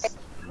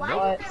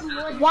 Why is there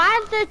more? Why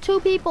is there 2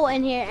 people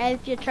in here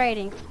if you're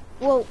trading?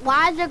 Well,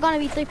 why is there gonna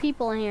be 3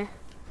 people in here?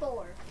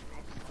 4?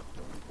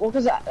 Well,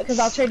 cause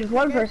I'll trade with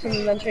one person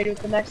and then trade with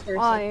the next person.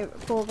 Oh,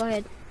 cool. Go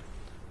ahead.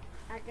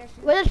 I guess.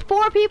 Well, there's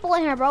 4 people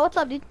in here, bro. What's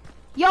up, dude?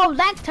 Yo,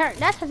 that's a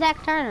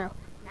Zach Turner.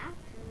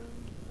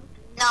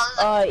 No,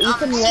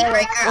 Ethan Wall.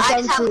 Seabreaker. I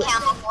just have a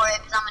camo for it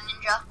because I'm a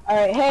ninja.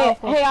 Alright, hey, Oh,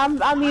 cool. hey,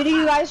 I'm muting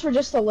you guys for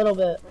just a little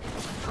bit.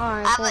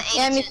 Alright, I have cool. an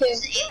Yeah, me 82. too. This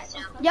is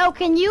 82. Yo,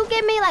 can you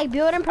give me like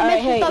building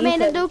Alright, permission hey, so me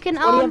and this Ethan, dude can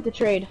what do you have to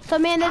trade? so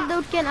me and this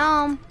dude can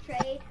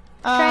Trade.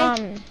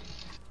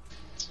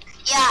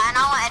 Yeah, and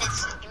I want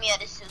edits. Give me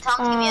edits too. Tell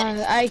him to give me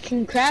edits. I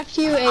can craft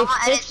you a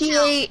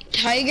 58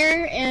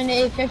 Tiger and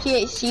a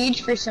 58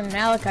 Siege for some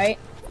Malachite.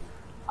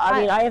 I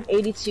mean, I have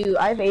 82.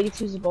 I have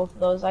 82s of both of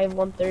those. I have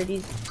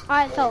 130s.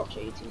 Alright, so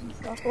 82s and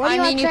stuff. what do I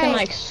you mean, want you to can trade?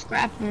 like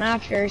scrap them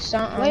after or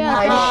something. What do you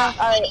want to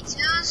trade?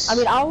 82s. I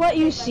mean, I'll let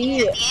you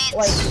see, like,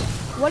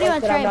 What do you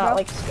want that to I'm trade, not, bro?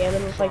 like,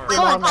 scamming with, like, the Wait,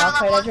 amount what of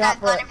color malachite I level is drop, that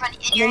gun but in front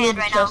in I your need hand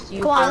to right now? trust you.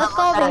 Come on, let's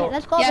go over So, here.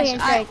 Let's go over here and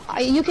Yes,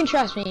 trade. you can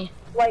trust me.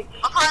 like,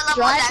 What color level is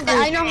that gun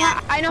I in know your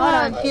hand? I know Hold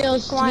how on. it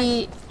feels to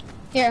be.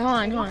 Here, hold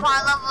on, hold What on.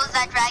 color level is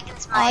that dragon I'll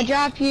smite?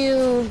 drop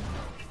you.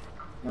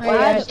 I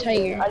got a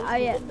tiger. I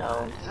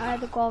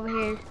had to go over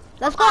here.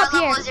 Let's go up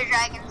here. Was your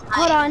dragon's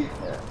Hold on.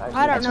 I don't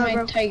That's know, my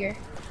bro. tiger.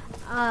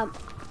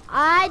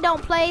 I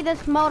don't play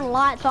this mode a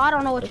lot, so I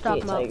don't know what you're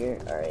talking about. Tiger.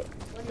 All right.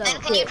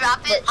 Then can you drop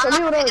it? Show me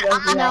what other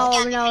guns you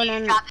have.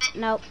 No. Drop it?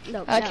 Nope.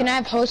 Can I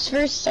have host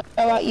first? So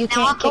you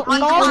Now can't kick Go, me.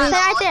 stay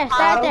right there.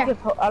 Stay right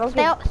there. I don't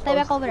Stay get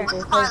back over there.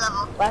 posts Power because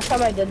level. last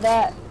time I did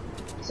that,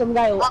 some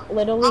guy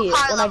literally,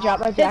 when I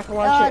dropped my jack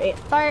launcher,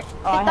 I have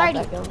 30.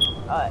 that gun.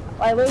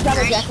 I literally got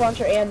my jack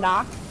launcher and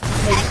knock.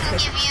 They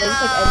just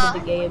like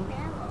ended the game.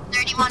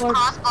 31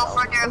 crossbow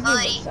for It doesn't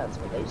durability. make sense,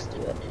 but they just do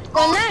it.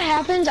 When that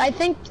happens, I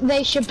think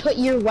they should put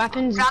your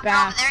weapons Drop it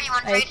back. over there. You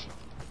want to Like, trade?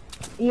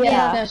 Yeah,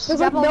 that's-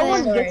 because like Drop no over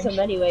one there. gets them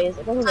anyways.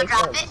 It doesn't So make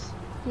drop sense.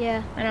 it.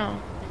 Yeah. I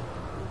know.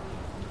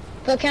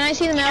 But can I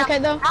see the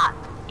malachite though? Drop.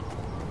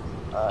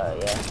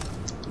 Yeah.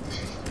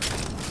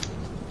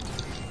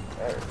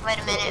 Wait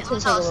a minute. It's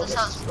Who's gonna take a host? little Who's bit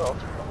host? to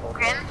scroll.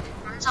 Grim?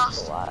 Who's It's a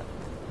host? lot.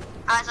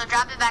 Alright, so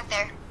drop it back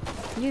there.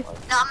 You.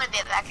 No, I'm gonna be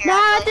back here.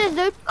 No, actually. this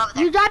dude. Go over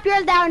there. You drop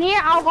yours down here.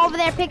 I'll go over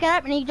there, pick it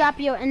up, and you drop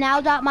your, and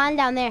I'll drop mine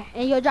down there,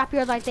 and you'll drop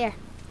yours right there.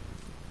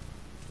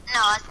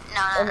 No.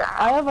 And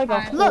I have like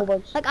a whole Look,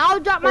 bunch. like I'll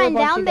drop Whole mine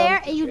bunch down of there,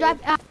 guns and you to drop.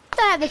 I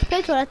still have this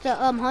pistol. That's a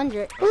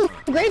 100. Ooh,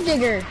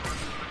 gravedigger.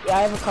 Yeah,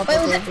 I have a couple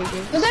Wait, was grave that,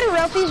 diggers. was that a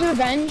Ralphie's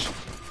Revenge?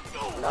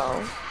 No.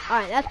 All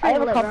right, that's I pretty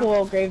have a lit, couple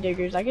bro. of grave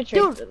diggers. I could trade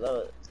Dude. for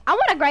those. I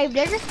want a grave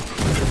digger.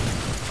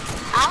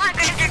 I want a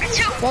gravedigger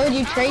too. What would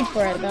you trade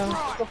for it though?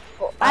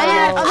 I don't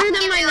know. Other Give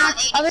than me my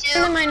a other 82.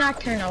 than my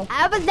nocturnal. I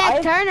have a I Zach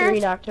have Turner. 3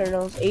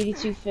 nocturnals,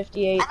 82,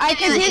 58. I could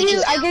give you.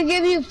 82. I could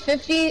give you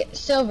 50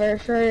 silver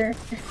for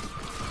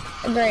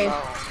a grave,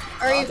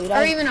 Dude,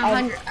 or even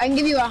 100. I can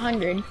give you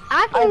 100. I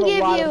I have can a give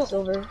lot you. of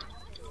silver.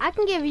 I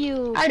can give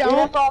you. I You're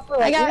gonna have don't. to offer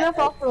like, I got- you're gonna have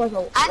to offer like a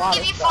I lot can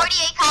give of you stuff.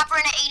 48 copper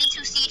and an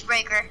 82 siege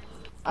breaker.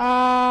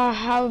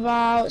 How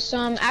about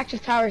some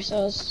active power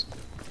cells?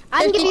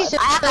 I can give 50 you.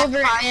 I have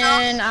silver power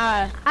cells. and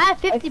I have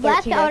 50 black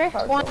 13 powder.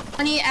 extra power cells.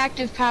 20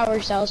 active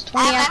power cells.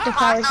 20 I have active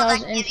power power cells I cells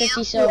can and give you.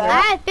 50 silver. I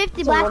have 50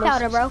 It's a black 106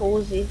 powder, bro.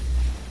 Cozy.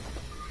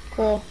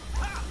 Cool.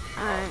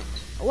 Alright.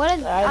 What is?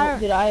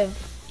 Dude, I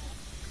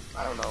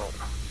don't know.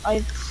 I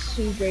have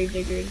 2 grave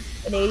diggers,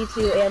 an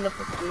 82 and a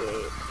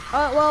 58.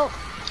 Well,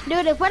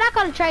 dude, if we're not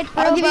gonna trade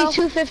for I'll real, give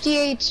bro, you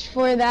 258s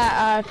for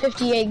that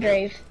 58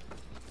 grave.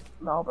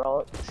 No,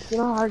 bro. You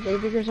know how hard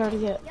grave diggers are to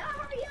get?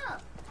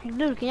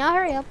 dude, can y'all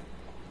hurry up?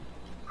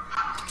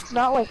 It's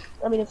not like,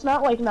 I mean, it's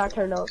not like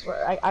nocturnals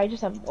where I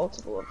just have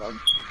multiple of them.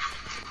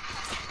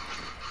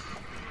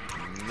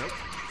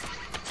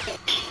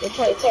 It's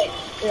like,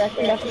 you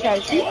have to try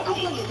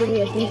to give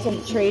me a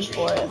decent trade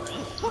for it.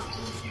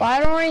 Well, I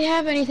don't really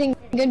have anything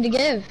good to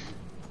give.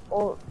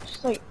 Or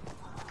just like,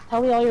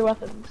 tell me all your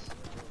weapons.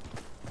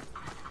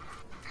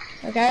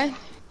 Okay?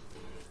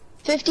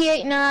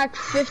 58 knock,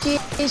 58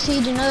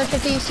 siege, another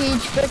 58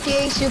 siege,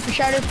 58 super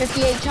shredder,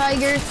 58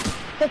 tiger,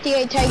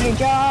 58 tiger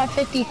jaw,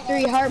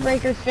 53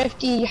 heartbreaker,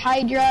 50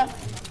 hydra,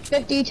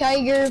 50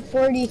 tiger,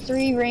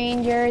 43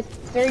 ranger,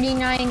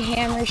 39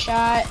 hammer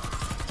shot,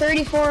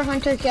 34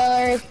 hunter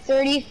killer,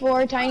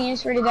 34 tiny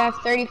inspire to death,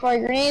 34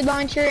 grenade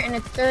launcher, and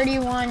a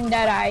 31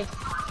 deadeye.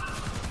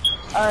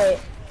 Alright,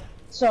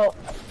 so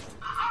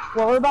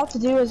what we're about to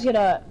do is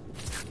gonna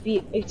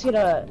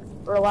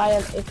rely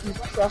on if you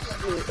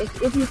trust me.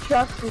 If you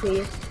trust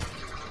me,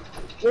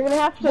 you're gonna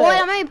have to Boy,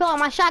 I'm gonna pull out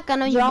my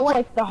shotgun on you, drop boy.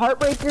 like the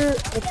heartbreaker,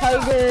 the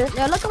tiger,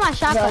 Yo, look at my the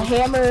shotgun.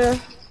 hammer,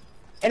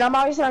 and I'm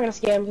obviously not gonna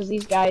scam because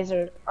these guys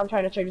are. I'm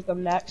trying to trade with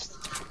them next,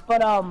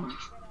 but Oh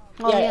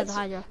yeah, yeah, the it's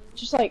hydra.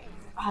 just like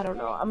I don't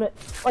know. I'm gonna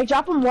like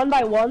drop them one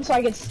by one so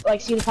I can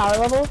like see the power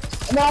level,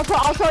 and then I'll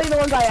tell you the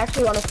ones I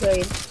actually want to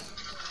trade.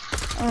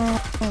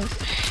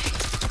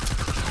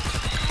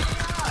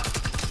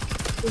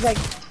 It's like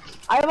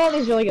I have all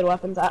these really good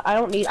weapons. I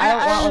don't want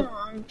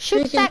like.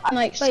 Shoot that.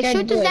 Like, Wait,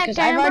 shoot the Zach because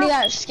I've Turner, already bro.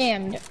 got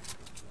scammed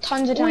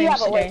tons of Well, times yeah,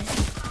 but today.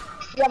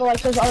 Yeah, but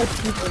like there's other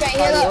people. Okay,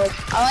 here,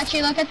 look. I'll let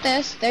you look at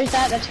this. There's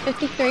that. That's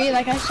 53,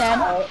 like I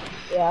said.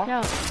 Yeah.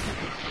 No,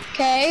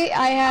 Okay,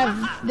 I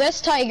have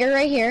this tiger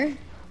right here.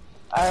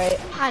 Alright.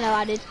 I know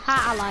I did.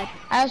 Ha, I lied.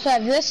 I also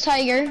have this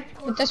tiger,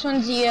 but this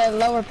one's the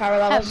lower power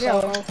level, Have so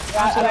zero.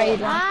 that's what I need.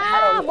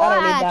 Ah, boy, I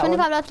don't need I got that 25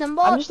 one. left in I'm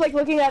bullets. just like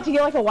looking at to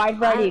get like a wide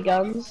variety of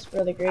guns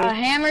for the grade. A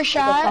hammer A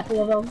shot.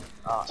 couple of them.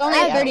 It's only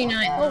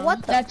 39. Well,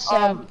 what the? That's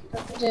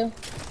two.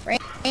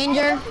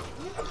 Ranger.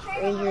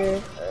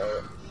 Ranger.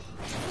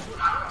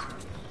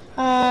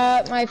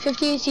 My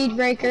 58 siege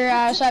breaker.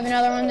 I also have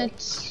another one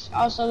that's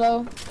also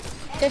low.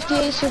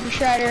 58 super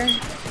shredder.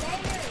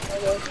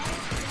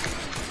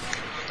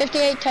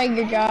 58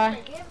 tiger jaw.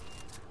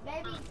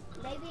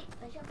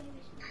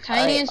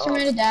 Tiny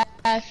instrument of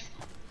death.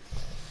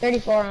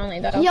 34 only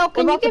though. Yo,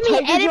 can you about the give me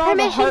tiger edit jaw, the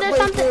permission or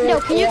something? heartbreaker, Yo,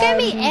 can you give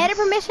me and- edit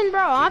permission,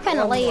 bro? I'm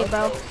finna leave,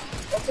 bro.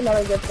 That's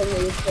another good thing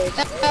that you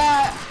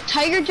trade.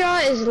 Tiger jaw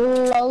is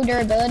low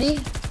durability,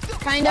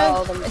 kind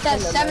Oh, of. then- It's at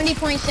then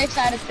 70.6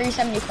 out of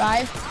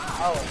 375.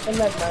 Oh, and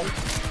that's done.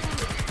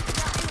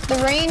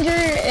 The ranger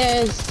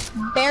is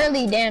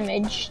barely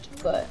damaged,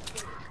 but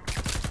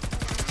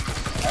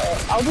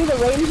I'll do the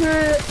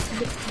ranger,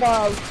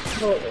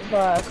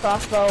 the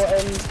crossbow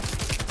and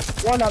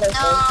one other No,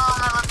 thing.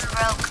 my weapon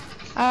broke.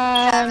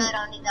 I really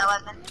don't need that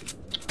weapon.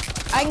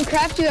 I can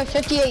craft you a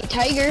 58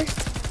 Tiger.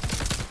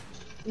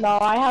 No,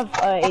 I have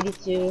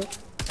 82.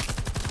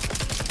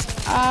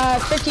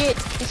 58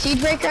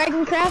 Siege Breaker I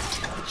can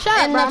craft. Shut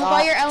And up, the bro.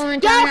 Fire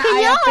Element Yo, Turner, can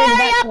I y'all upgraded hurry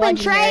that up to and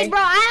legendary. trade, bro?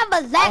 I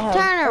have a Zach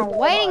Turner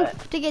waiting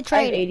to get I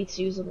have traded.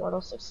 82s and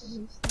 106s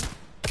and stuff.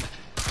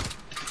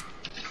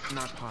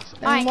 Not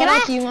possible. Alright, What can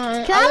else you want?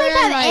 I at Other least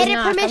than have my edit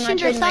knock, I'm not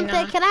permissions or trading my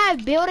something? knock. Can I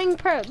have building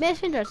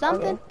permissions or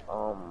something?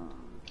 Okay.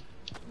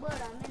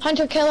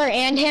 Hunter Killer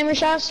and Hammer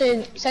Shot,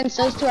 so since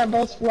those two are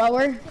both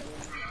lower.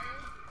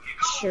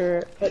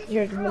 Sure, but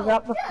here, let me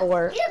drop the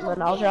 4, and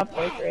then I'll drop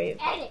the grave.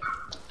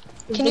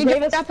 Can you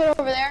drop it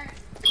over there?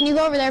 Can you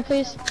go over there,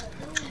 please?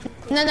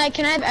 And then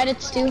can I have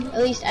edits too?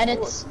 At least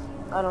edits.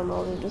 I don't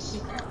know, this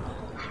is,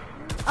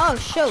 Oh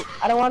shoot.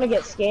 I don't want to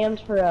get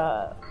scammed for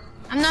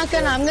I'm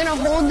gonna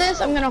hold this.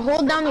 I'm gonna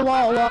hold down the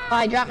wall while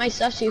I drop my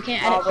stuff so you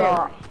can't edit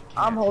through.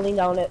 I'm holding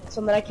down it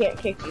so that I can't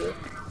kick you.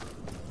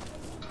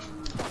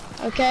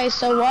 Okay,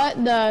 so what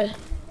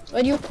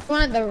do you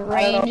want? The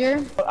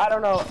Ranger? I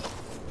don't know.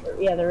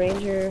 Yeah, the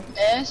Ranger.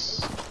 This.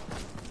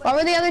 What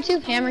were the other two?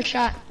 Hammer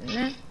Shot.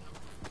 Nah.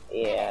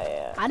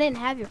 Yeah. I didn't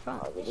have your phone.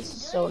 Oh, this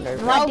is so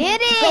nervous. I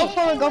did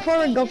it! Go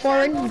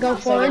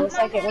forward. One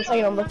second,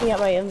 I'm looking at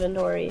my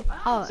inventory.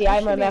 Oh, See, I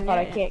have my map out,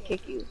 I can't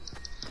kick you.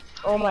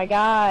 Oh my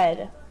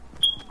god.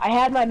 I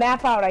had my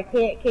map out, I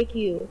can't kick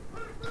you.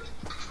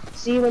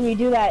 See, when you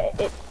do that,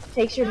 it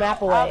takes your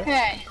map away.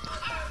 Okay.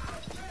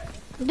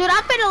 Dude,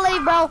 I'm finna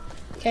leave, bro.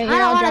 Okay, I here,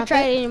 don't I'll want to drop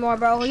trade it. anymore,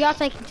 bro. Y'all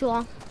taking too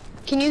long.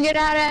 Can you get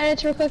out of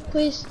edits real quick,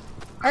 please?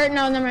 Or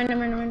no, never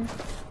mind.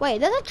 Wait,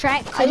 there's a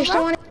track too, I just bro?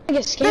 don't want to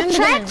get scammed The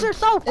tracks again. are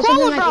so This will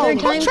cool, be my bro. third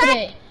time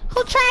today.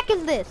 Who track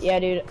is this? Yeah,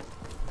 dude.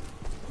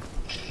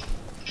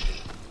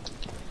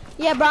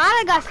 Yeah, bro,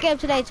 I done got scammed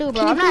today too,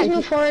 bro. Can I'm you please not.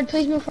 move forward?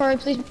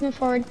 Please move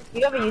forward.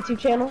 You have a YouTube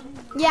channel?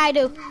 Yeah, I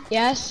do.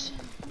 Yes.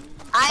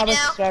 How I many do.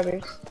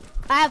 subscribers?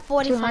 I have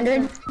 40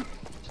 200. something.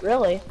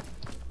 Really?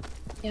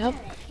 Yep.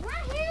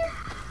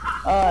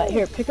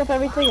 Here, pick up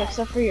everything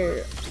except for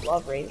your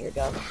Love Ranger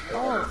gun.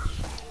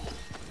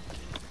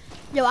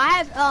 Yo,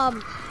 I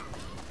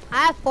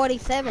have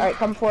 47 Alright,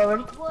 come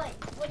forward. What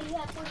do you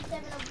have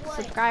 47 of what?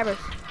 subscribers.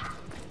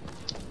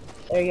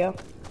 There you go.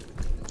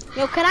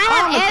 Yo, can I Oh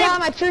have my edit? god,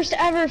 my first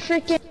ever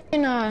freaking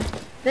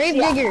grave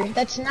digger.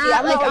 That's not I'm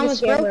like not like a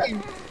almost scammer.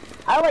 broken.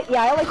 I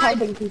like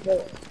helping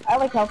people. I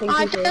like helping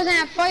Oh, it people. doesn't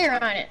have fire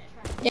on it.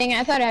 Dang it,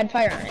 I thought it had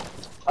fire on it.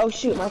 Oh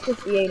shoot, my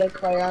 58 has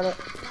fire on it.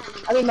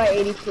 I mean my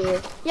 82.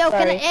 Yo,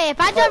 Sorry. hey, if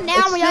I jump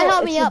down, will y'all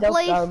help me up,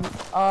 please?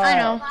 I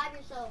know. Revive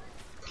yourself.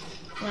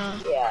 No.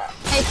 Yeah.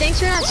 Hey, thanks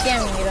for not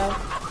scamming me though.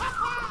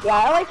 Yeah,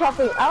 I like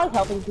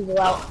helping people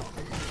out.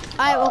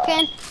 Alright, well,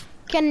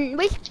 can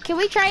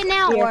we trade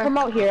now Here, or? come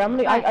out here.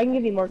 I can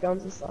give you more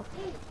guns and stuff.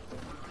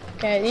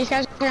 Okay, these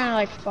guys are gonna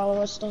like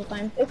follow us the whole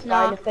time. It's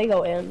Nah. fine if they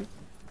go in.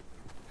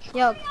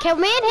 Yo, can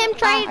me and him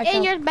trade I in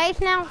can. your base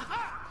now?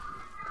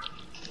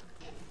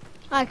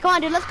 Alright, come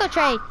on, dude, let's go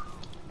trade.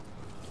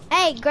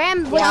 Hey,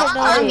 Graham, what Yeah, you Tell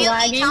doing? him to I'm mute me.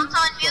 lagging. Tell him to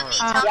unmute me.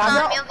 Tell him Yeah, to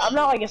I'm unmute me.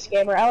 not like a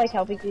scammer. I like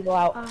helping people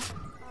out.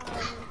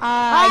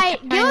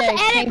 Alright, give us kinda edit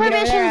can't get over there,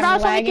 permissions, bro, I'm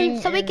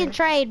so we can lagging,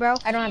 trade, bro.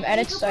 I don't have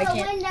edits, so I Put a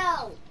can't.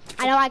 window.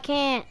 I know I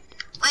can't.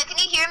 Wait, can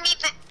you hear me?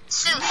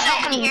 Sue,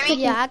 can you hear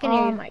me? Yeah, I can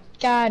hear Oh you. my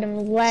god,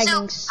 I'm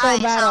lagging so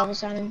alright, bad so- all of a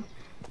sudden.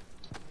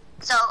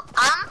 So,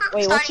 I'm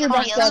Wait, what's your starting a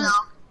best video, gun? so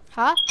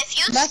Huh? if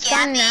you Best scam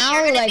gun me, now,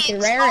 you're gonna like be the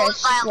exposed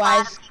rarest by a lot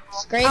wise of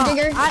people. grave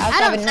digger. I also don't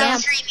have a scam. knock. I'm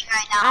streaming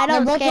right now. I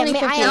don't They're both scam only me.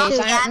 I 58, am so too.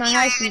 my Scam me or highest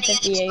you're is gonna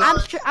get 58. I'm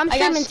exposed. I'm I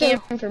got streaming too.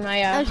 scammed for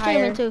my I'm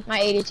streaming too. my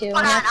 82, and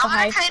Hold on, that's the I'm gonna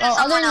highest. trade Oh, with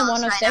other someone than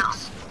else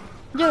 106.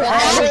 Dude, I I'm,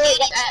 have Alright,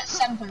 82. At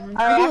 7 pounds.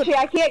 actually,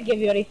 I can't give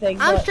you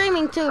anything. I'm but-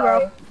 streaming too,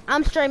 bro.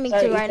 I'm streaming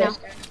Sorry, too right now.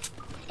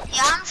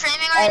 Yeah, I'm streaming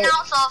right Alright.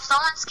 now, so if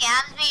someone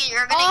scams me,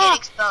 you're gonna Oh, get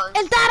exposed.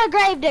 is that a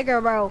grave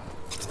digger, bro?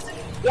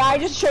 Yeah, I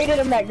just traded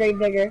him that grave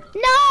digger.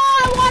 No,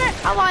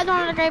 I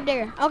wanted a grave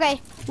digger.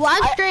 Okay, well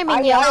I'm streaming,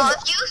 I- yo. So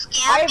if you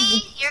scam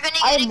me, you're gonna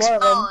I get have more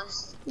of 'em.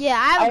 exposed. Yeah,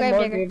 I have a I have grave more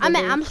digger. grave I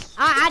mean, diggers.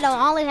 I don't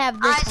only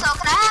have this. Alright, so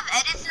can I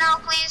have edits now,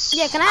 please?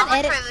 Yeah, can I have I'm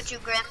edits? gonna trade with you,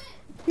 Grim.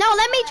 No,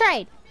 let me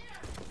trade.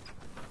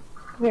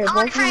 Here, I'm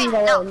gonna both of you trade.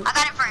 go No, in. I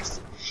got it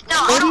first. No,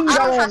 Where I do don't you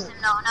go trust in?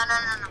 him. No.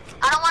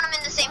 I don't want him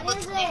in the same booth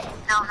with me.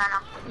 No.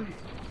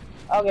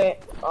 Okay,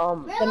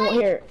 then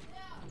here.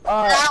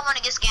 I don't want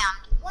to get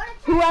scammed.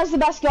 Who has the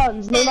best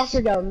guns? Name off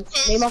your guns.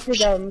 Name off your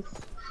guns.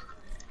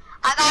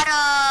 I got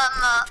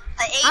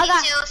an 82 I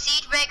got-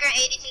 Siege Breaker,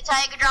 82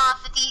 Tiger Draw,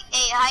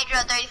 58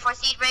 Hydra, 34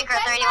 Siege Breaker,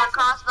 31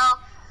 Crossbow,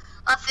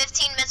 a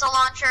 15 Missile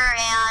Launcher,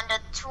 and a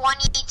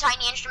 20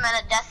 Tiny Instrument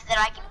of Death that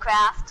I can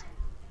craft.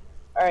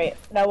 Alright,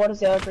 now what does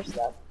the other person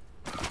have?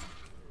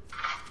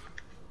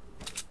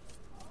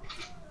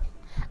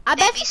 I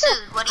bet Baby you Sue,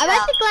 what do you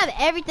have? have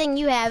everything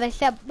you have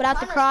except without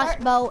the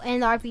crossbow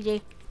and the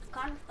RPG.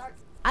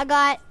 I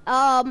got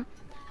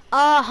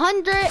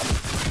 100.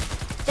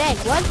 Dang,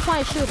 what's the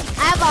point of shooting?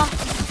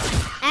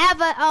 I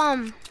have a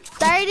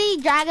 30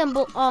 dragon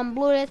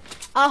Bluray,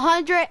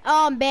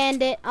 100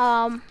 bandit,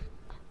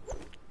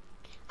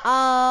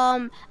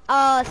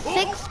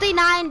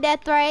 69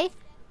 death ray,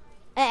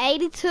 an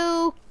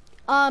 82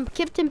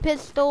 Kipton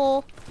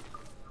pistol,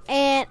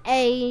 and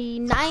a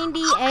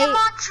 98. Pumpkin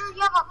launcher?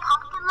 You have a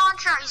pumpkin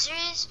launcher? Are you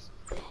serious?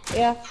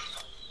 Yeah.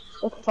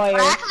 With fire.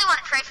 But I actually want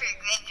to trade for your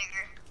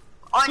gravedigger.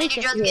 Or did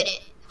you just get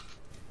it?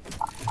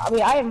 I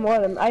mean, I have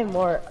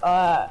more.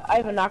 I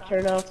have a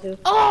nocturnal too.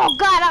 Oh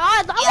God,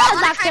 I Yeah, I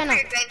want want to trade nocturnal.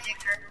 for your gravedigger.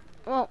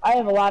 Well, I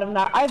have a lot of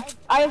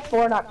I have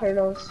 4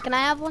 nocturnals. can I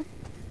have one?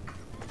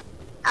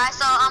 Alright,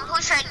 so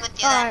who's trading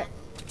with you All then? right.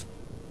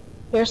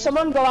 Here,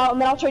 someone go out,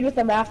 and then I'll trade with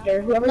them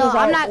after. Whoever No, goes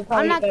I'm out not- will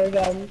probably I'm get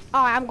better guns.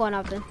 All right, I'm going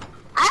out then.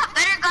 I have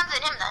better guns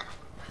than him then.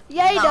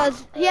 Yeah, he No.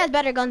 does. He has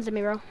better guns than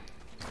me, bro.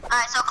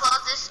 Alright, so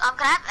close this. Can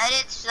I have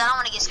edits? 'Cause I don't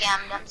want to get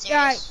scammed. I'm serious.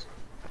 Alright.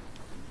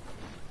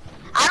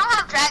 I don't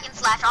have Dragon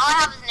Slash. All I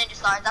have is Ninja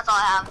Stars. That's all I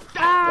have.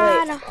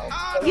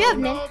 No. You have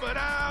Nick.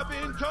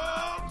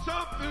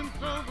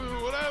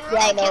 Yeah,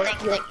 I Thank you, know.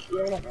 thank you, thank you.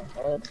 You're not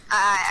gonna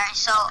Alright,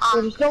 so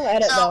Well, just don't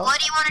edit so though. what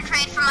do you want to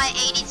trade for my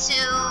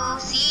 82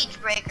 Siege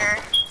Breaker?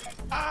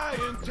 I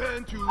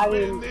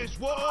mean,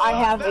 I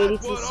have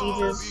 82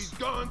 sieges.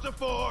 But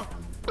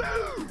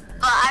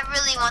I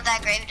really want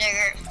that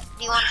Gravedigger.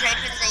 Do you want to trade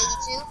for this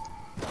 82?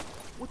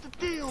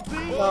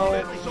 So,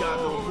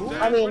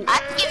 I mean, I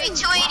can give you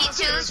 2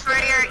 82s for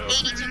your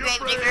 82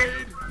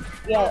 Gravedigger.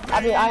 yeah,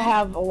 I mean, I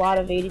have a lot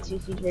of 82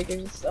 siege breakers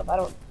and stuff. I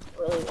don't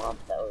really want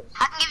those.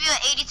 I can give you an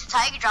 82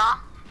 Tiger Jaw.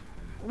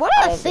 What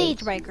I is a have siege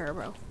these. breaker,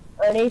 bro?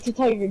 An 82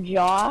 tiger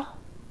jaw.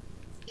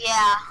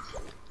 Yeah.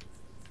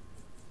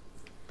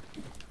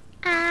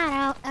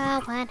 I don't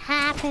know what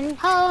happened.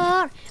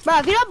 Hold. Bro,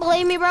 if you don't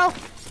believe me, bro,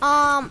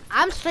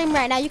 I'm streaming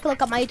right now. You can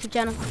look up my YouTube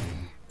channel.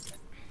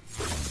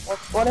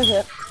 What is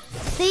it?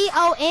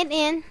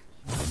 CONN.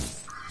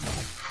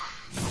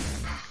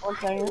 1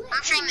 second.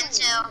 I'm streaming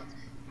too.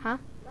 Huh?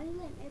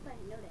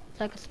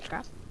 So I can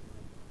subscribe.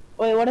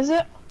 Wait, what is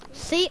it?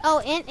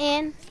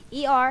 CONNER.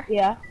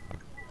 Yeah.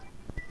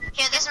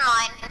 Here, this is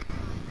mine.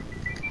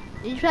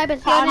 Did you type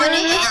it Put it in CONN?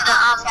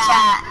 the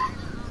chat.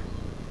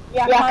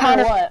 Yeah,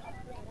 kind of what?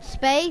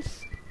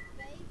 Space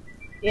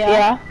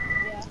Yeah.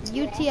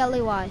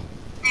 UTLEY.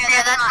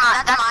 Here, that's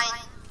mine. That's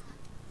mine.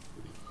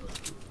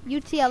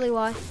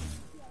 UTLEY.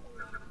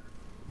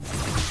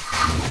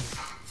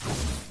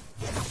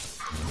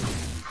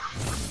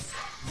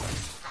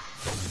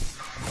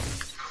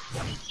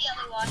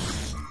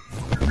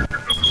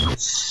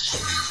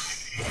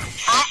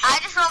 I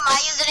just wrote my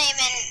username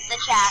in the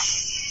chat.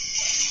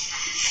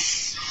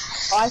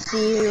 Oh, I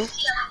see you.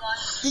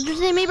 Did you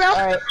see me, bro?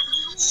 Alright.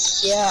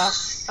 Yeah.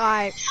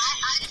 Alright.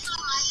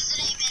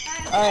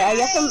 Alright, I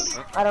guess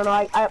I don't know,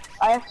 I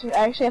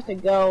actually have to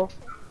go.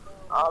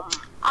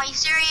 Are you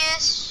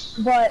serious?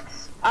 But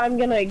I'm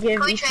gonna give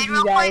Can we each of trade you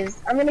real quick? guys,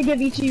 I'm gonna give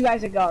each of you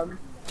guys a gun.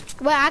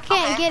 Well, I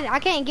can't Okay. get it. I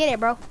can't get it,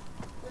 bro.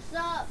 What's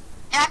up?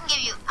 Yeah, I can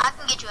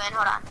get you in.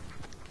 Hold on.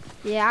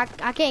 Yeah,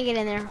 I can't get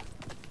in there.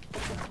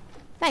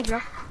 Thanks,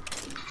 bro.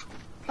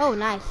 Oh,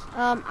 nice.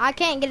 I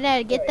can't get in there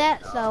to get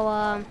that,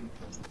 so,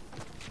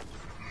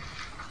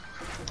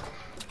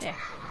 there.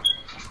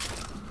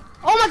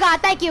 Oh my god,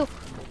 thank you!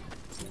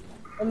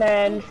 And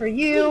then for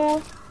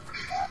you,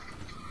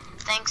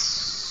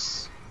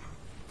 Thanks.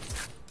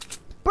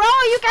 Bro,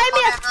 you gave me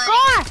a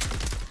score!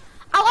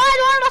 I always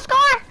wanted a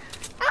score!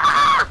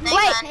 Ah! Thanks,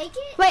 Wait, man.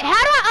 wait, how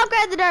do I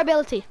upgrade the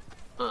durability?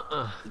 you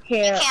You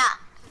can't. can't.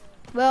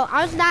 Well,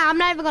 I'm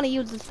not even gonna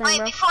use this thing, Wait,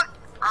 bro. before.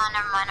 Oh,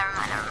 never mind.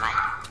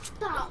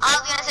 I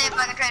was gonna say if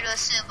I could trade with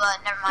Sue,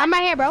 but never mind. I'm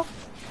right here, bro.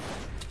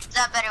 He's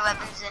got better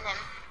weapons than him.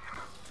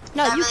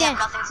 No, I you really can't.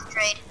 have nothing to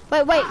trade.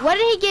 Wait, what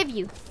did he give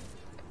you?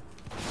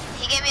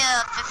 He gave me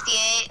a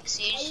 58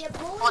 siege, Hey,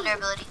 boy. full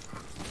durability.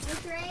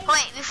 Trade?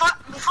 Wait, before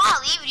I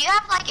leave, do you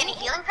have like any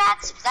healing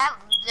pads? Because I have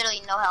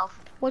literally no health.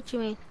 What you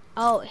mean?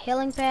 Oh,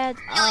 healing pads?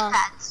 Healing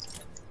pads.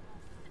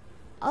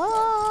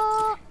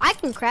 Oh, I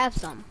can craft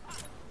some.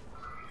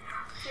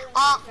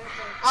 Well,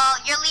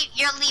 you're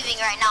leaving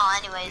right now,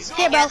 anyways.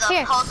 Here, And bro, you're the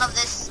here. host of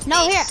this.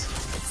 No, space. here.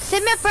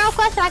 Send me a friend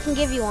request and I can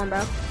give you one, bro.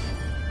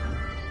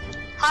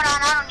 Hold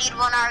on, I don't need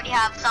one. I already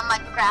have some I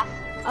can craft.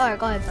 Alright,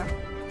 go ahead, bro.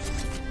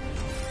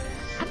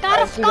 I got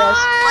a Alright, see you guys.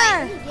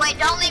 scar! Wait,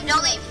 don't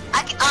leave.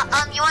 I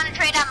can, you want to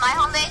trade at my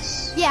home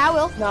base? Yeah, I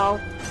will. No.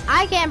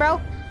 I can, bro.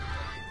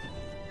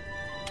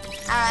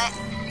 Alright.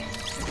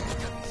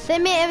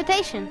 Send me an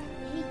invitation.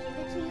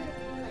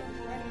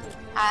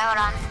 Alright, hold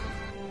on.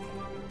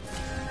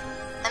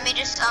 Let me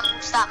just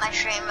stop my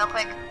stream real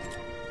quick.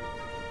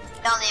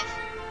 Don't leave.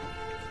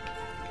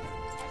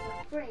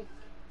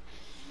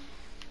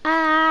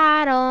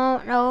 I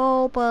don't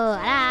know, but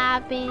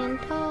I've been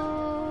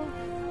told.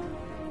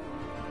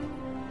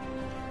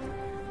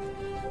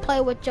 Play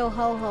with your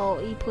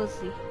ho-ho, eat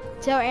pussy.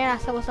 Tell Aaron I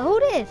said, what's up? Who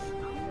this?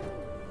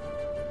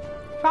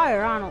 Probably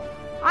Ronald.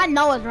 I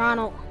know it's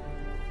Ronald.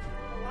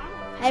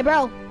 Hey,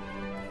 bro.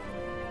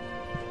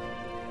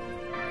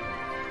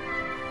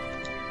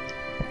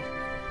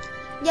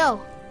 Yo.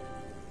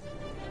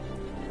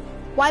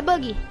 Why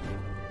Boogie?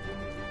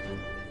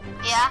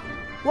 Yeah.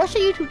 What's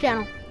your YouTube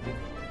channel?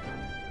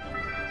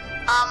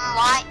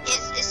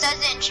 It says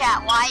it in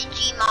chat.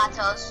 YG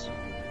Matos.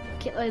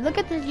 Okay, wait, look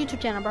at this YouTube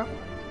channel, bro.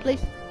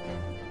 Please.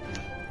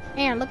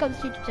 Aaron, look up this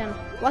YouTube channel.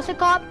 What's it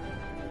called?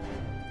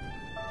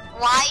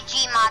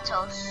 YG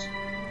Matos.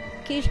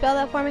 Can you spell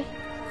that for me?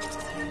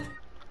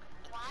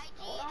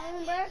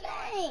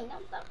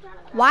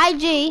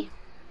 YG.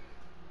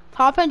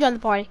 Hop and join the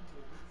party.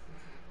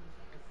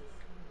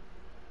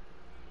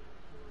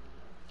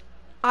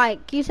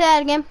 Alright, can you say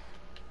that again?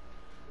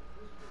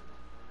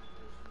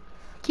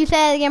 Can you say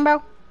that again, bro?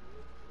 YG.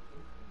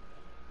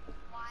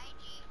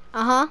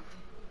 Uh-huh.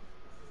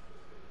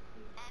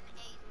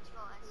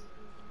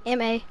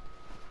 M-A-T-O-S.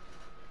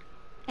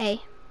 M-A-A.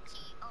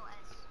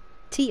 T-O-S.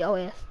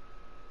 T-O-S.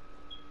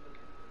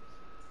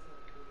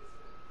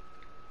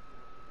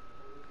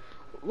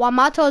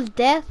 Wamato's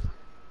death?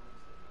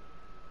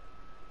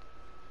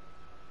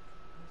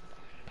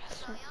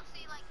 So you'll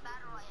see like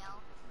Battle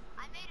Royale.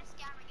 I made a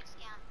scamming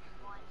scan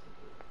one.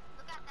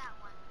 Look at that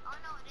one. Oh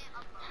no, it didn't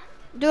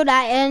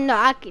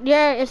upload.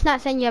 Dude, it's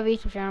not saying you have a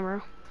YouTube channel,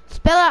 bro.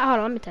 Spell it out. Hold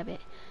on, let me type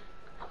it.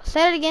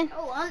 Say it again.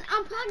 Oh,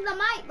 unplug the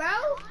mic, bro.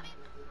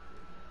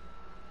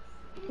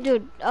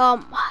 Dude, it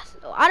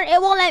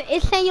won't let.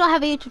 It's saying you don't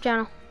have a YouTube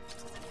channel.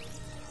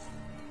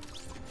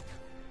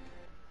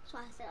 So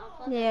I said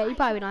unplug the Yeah, you mic.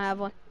 probably don't have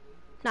one.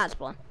 Not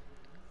Spawn.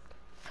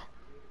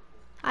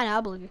 I know,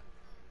 I believe you.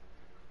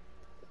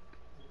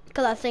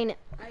 Cause I seen it.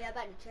 Are you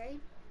about to trade?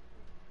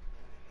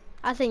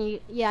 I seen you.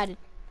 Yeah, I did.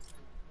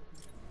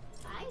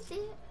 I ain't see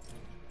it.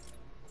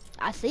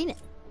 I seen it.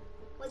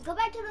 Wait, go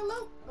back to the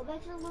loop. Go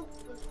back to the loop.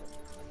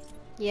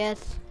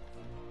 Yes.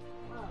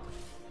 Oh.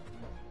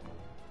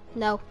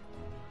 No.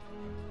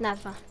 Not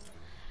fine.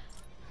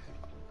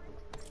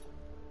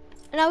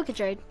 No, we could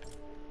trade.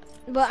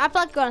 But I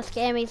feel like you're gonna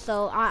scam me,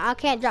 so I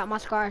can't drop my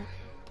scar.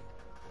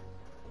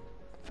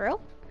 For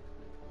real?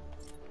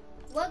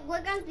 What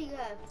guns do you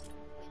have?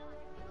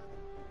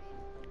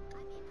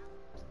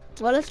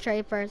 Well, let's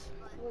trade first.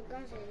 What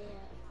guns does he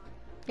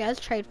have? Yeah, let's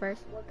trade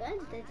first. What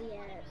guns does he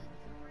have?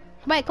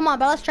 Wait, come on,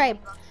 bro, let's trade.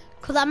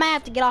 Cause I might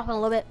have to get off in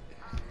a little bit.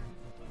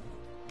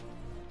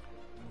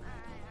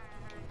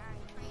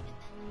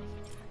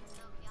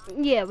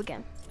 Yeah, we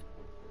can.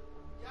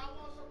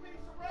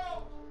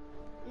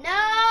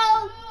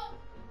 No!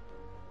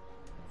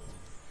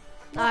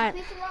 Alright.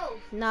 Piece of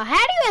roast. Now, how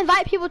do you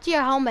invite people to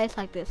your home base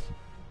like this?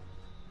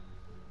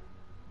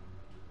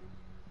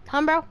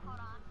 Huh, bro?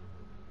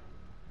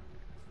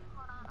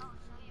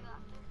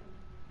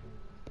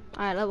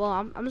 Alright, well,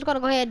 I'm just gonna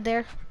go ahead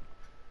there.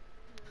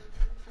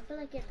 I feel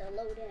like you have to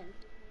load in.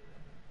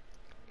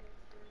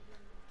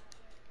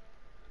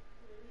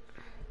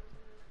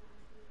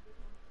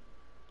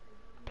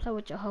 Play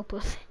with your hoe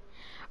pussy.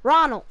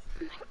 Ronald,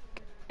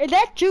 is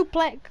that you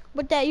playing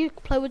with that? You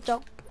play with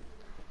your...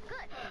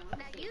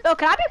 Oh,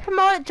 can I be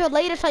promoted to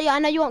leader so I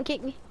know you won't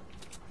kick me?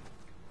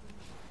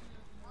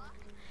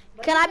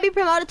 Can I be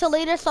promoted to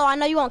leader so I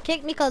know you won't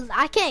kick me? Because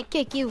I can't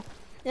kick you.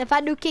 And if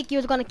I do kick you,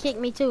 it's going to kick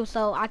me too,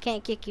 so I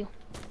can't kick you.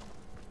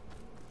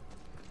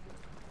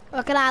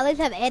 Or can I at least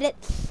have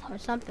edits or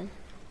something?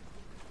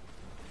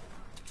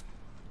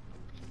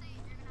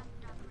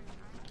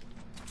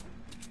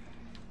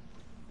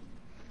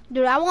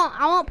 Dude, I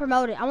won't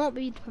promote it. I won't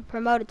be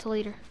promoted to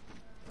leader.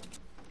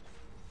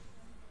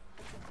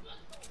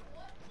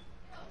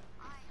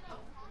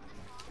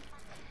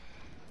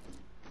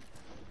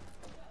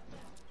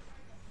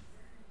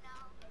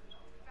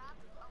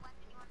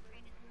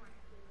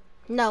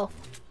 No,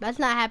 that's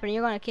not happening.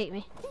 You're gonna kick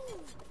me.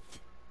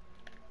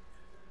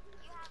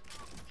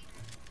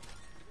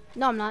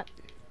 No, I'm not.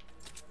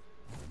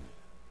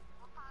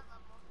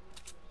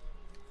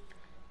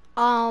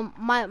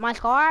 My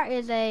scar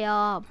is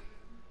a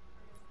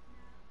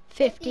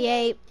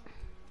 58.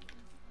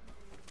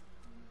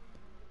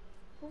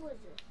 Who is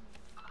it?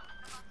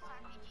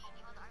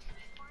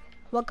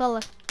 What color?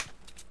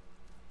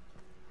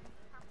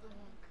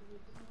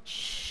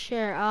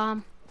 Sure.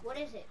 What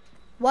is it?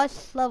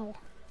 What's level?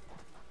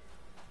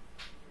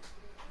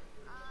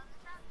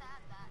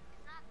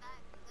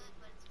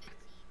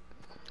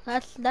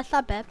 That's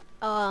not bad.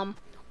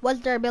 What's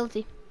their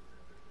ability?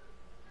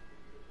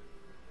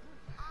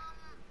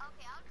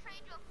 Okay, I'll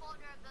trade you a full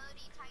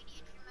durability, tiny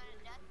instrument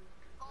of death,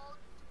 gold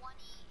 20,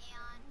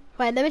 and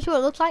Wait, let me see what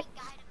it looks like.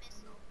 guided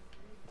missile.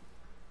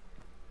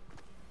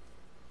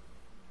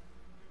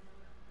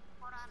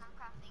 Hold on, I'm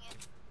crafting it.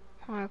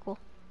 Alright, cool.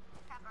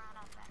 Crap, I ran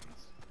out of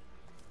batteries.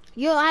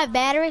 You don't have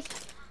batteries?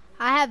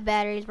 I have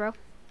batteries, bro.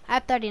 I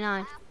have 39. I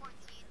have 14.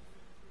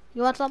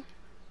 You want some?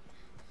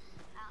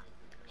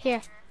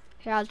 Here.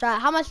 Here, I'll try.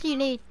 How much do you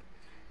need?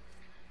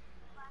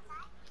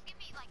 Just give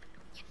me, like,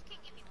 you just can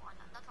give me one.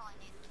 That's all I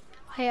need.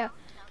 Here.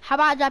 How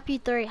about I drop you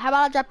 3? How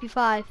about I drop you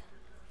 5?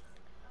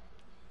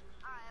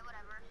 Alright,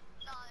 whatever.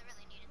 No, I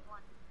really needed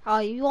one. Oh,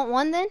 you want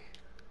 1 then?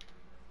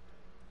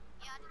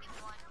 Yeah, just give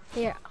me one.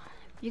 Here.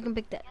 You can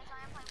pick that. Yes,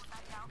 I am playing with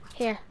that now.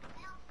 Here.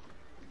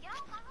 Get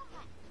off my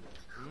movement.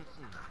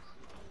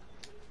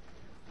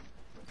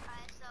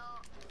 Alright, so,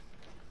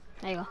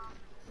 There you go.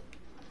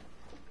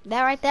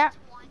 That right there.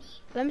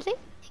 Let me see.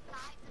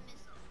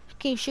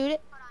 Can you shoot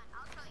it?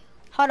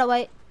 Hold on,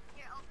 wait.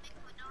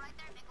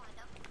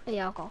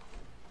 Yeah, I'll go.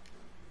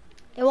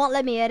 It won't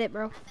let me edit,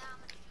 bro.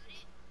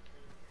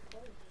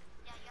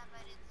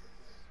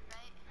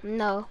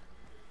 No.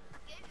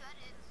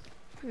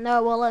 No,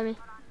 it won't let me.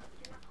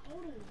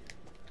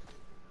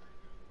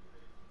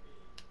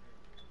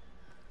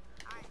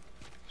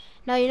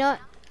 No, you know what?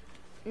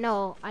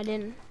 No, I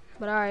didn't.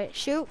 But alright,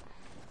 shoot.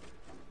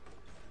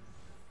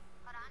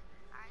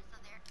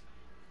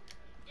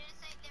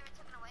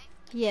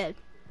 Yeah.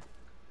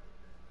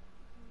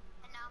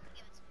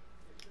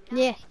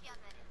 Yeah.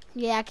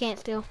 Yeah, I can't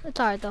still. It's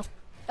alright though.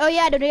 Oh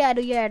yeah, I do, yeah, I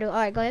do, yeah, I do.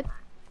 Alright, go ahead.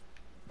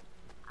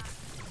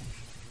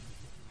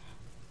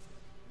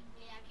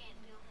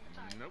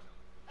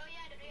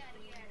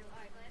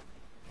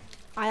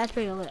 Alright, that's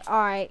pretty lit.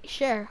 Alright,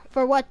 sure.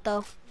 For what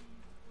though?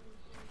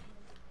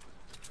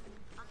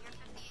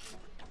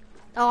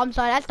 Oh, I'm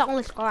sorry. That's the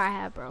only scar I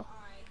have, bro.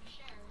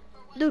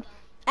 Dude,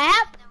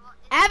 I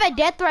have a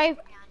death ray.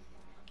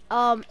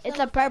 It's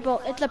a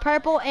purple. It's a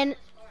purple,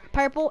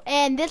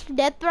 and this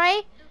death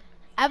ray,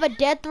 I have a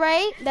death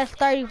ray that's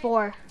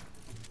 34.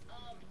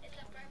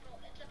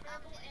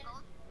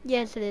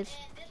 Yes, it is.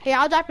 Here,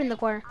 I'll drop it in the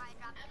corner.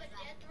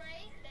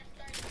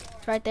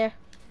 It's right there.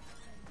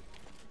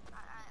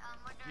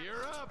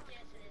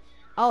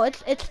 Oh,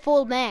 it's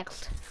full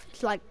maxed.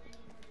 It's like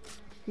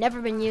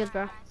never been used,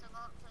 bro.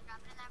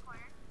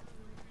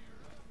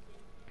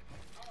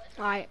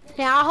 Alright,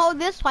 now I'll hold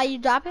this while you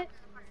drop it.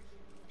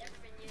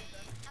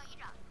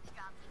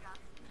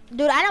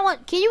 Dude, I don't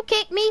want. Can you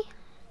kick me?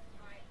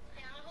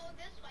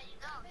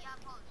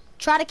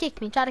 Try to kick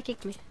me. Try to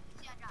kick me.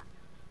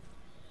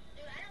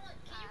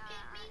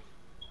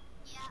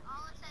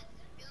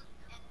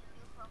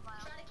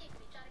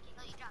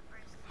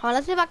 Hold on,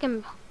 let's see if I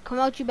can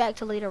promote you back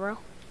to leader, bro.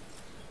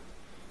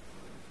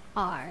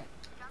 Alright.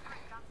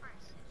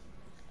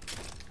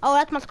 Oh,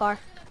 that's my scar.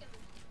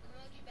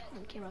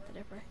 I came up the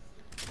different.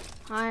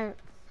 Alright.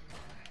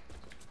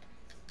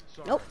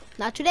 Nope,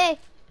 not today.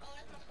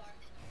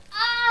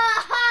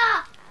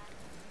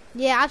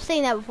 Yeah, I've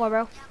seen that before,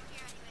 bro.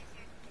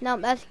 No,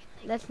 that's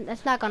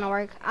not gonna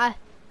work.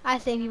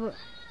 I've seen people.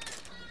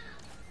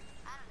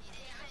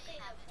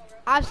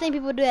 I've seen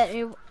people do that.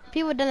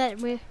 People done that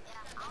with.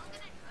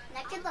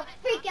 Now get the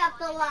freak out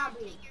the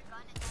lobby.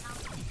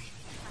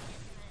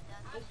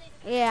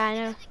 Yeah, I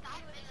know.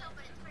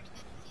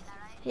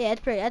 Yeah,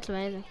 it's pretty. That's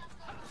amazing.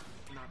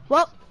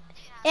 Well,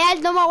 it has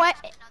no more.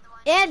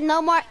 It has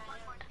no more.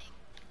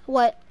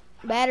 What?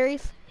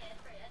 Batteries?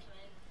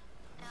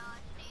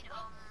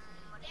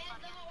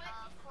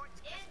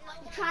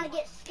 You're trying to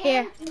get scammed.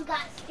 Here. You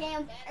got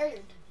scammed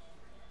earned.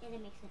 Yeah,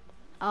 that makes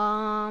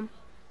sense.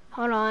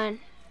 Hold on.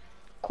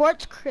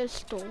 Quartz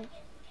crystal.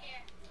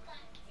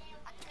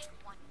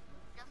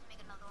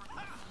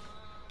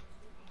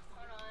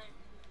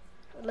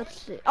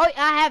 Let's see. Oh,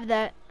 I have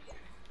that.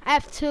 I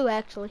have two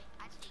actually.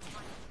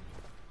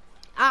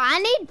 I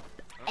need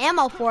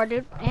ammo for it,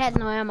 dude. It has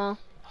no ammo.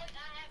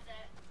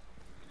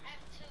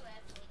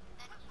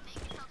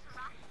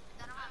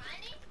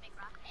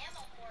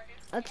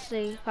 Let's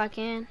see if I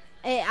can.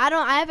 Hey, I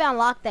haven't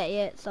unlocked that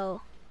yet,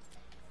 so.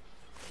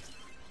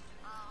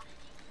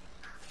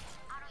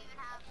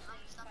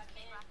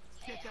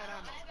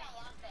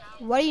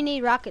 What do you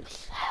need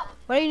rockets?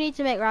 What do you need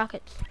to make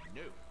rockets?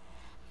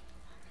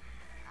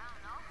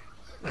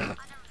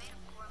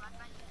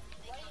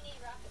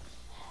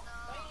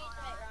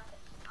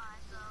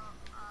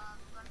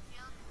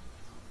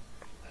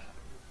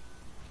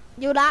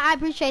 Dude, I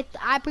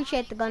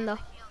appreciate the gun though.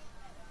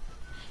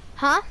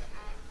 Huh?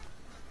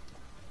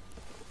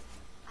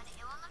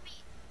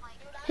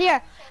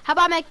 Here, how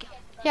about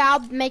I'll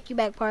make you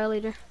back party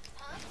leader.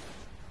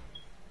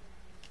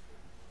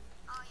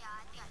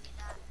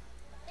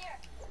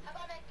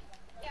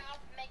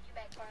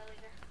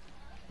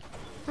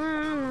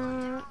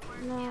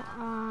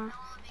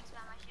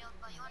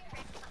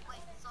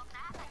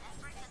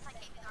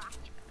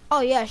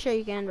 Oh yeah, sure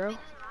you can, bro.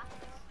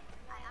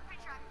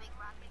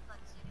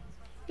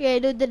 Yeah,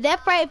 dude, the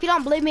death ray, if you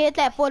don't believe me, it's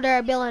at full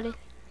durability.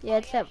 Yeah,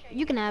 it's that.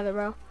 You can have it,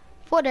 bro.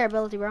 Full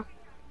durability, bro.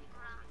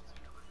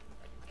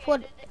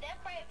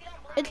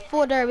 It's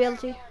full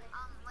durability.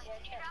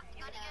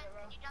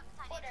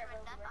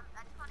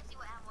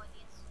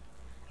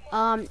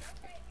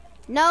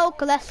 No,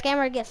 cause that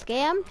scammer gets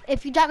scammed.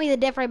 If you drop me the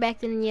death ray back,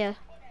 then yeah.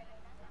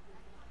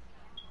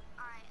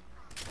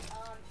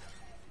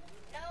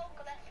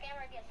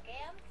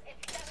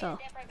 So.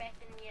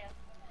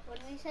 What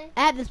did he say?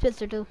 I have this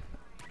pistol too.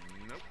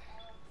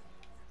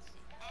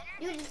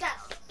 You just got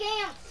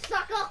scammed,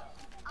 sucker.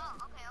 Oh,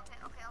 okay.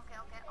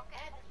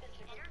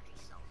 Energy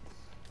cells.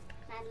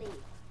 Can I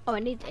leave? Oh, I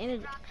need the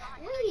energy.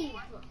 Leave.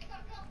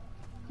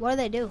 What do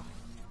they do?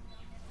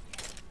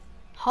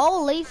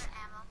 Holy. It's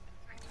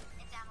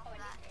ammo for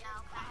that.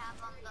 Now, can I have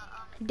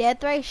the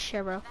Death ray?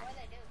 Sure, bro.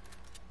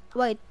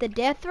 Wait, the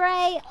death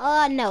ray?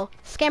 No.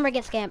 Scammer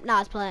gets scammed.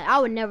 Nah, it's playing. I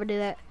would never do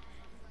that.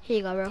 Here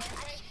you go, bro.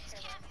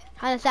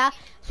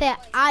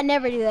 I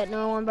never do that,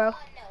 no one, bro.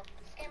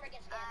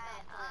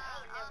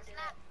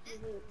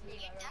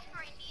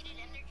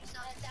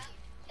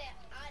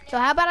 So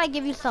how about I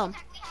give you some?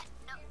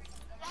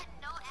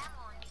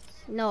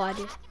 No, I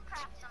did.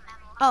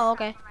 Oh,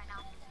 okay.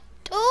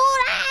 Dude,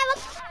 I have a...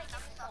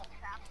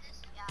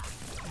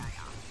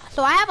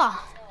 So I have a...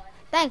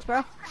 Thanks,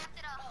 bro.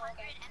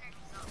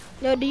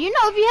 Yo, do you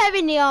know if you have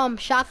any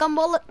shotgun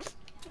bullets?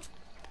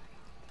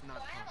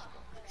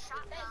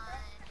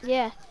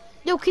 Yeah.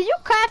 Dude, can you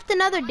craft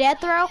another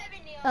death row?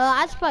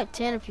 I'd spot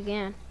 10 if you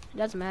can. It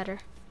doesn't matter.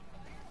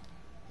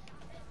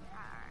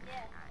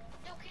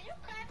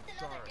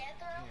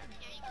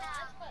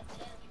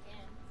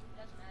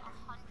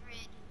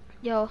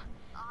 Yo,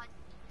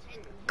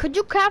 could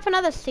you craft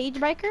another siege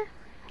breaker?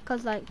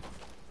 Cause like,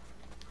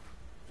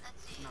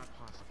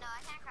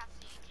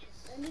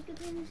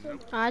 oh,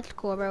 that's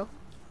cool, bro.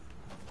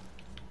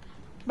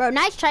 Bro,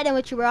 nice trading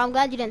with you, bro. I'm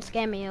glad you didn't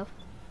scam me, yo.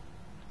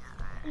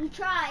 You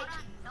tried.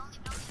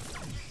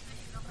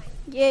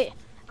 Yeah,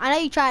 I know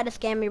you tried to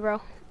scam me,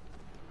 bro.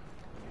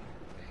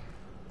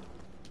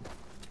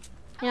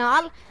 You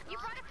know,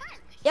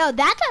 yo,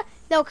 that's a,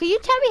 no, can you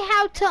tell me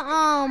how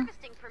to,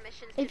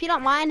 if you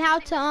don't mind, how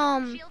to,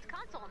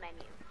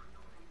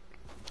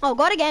 oh,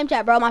 go to game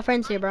chat, bro. My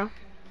friend's here, bro.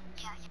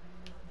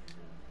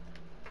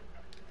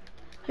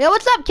 Yo,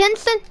 what's up,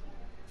 Kinston?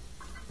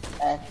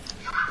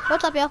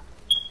 What's up, yo?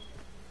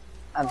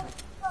 You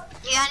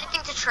got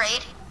anything to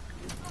trade?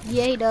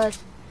 Yeah, he does.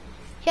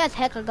 He has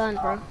heck of guns,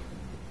 bro.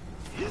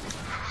 You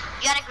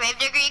got a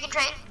gravedigger you can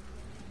trade?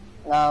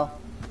 No.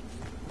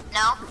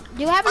 No?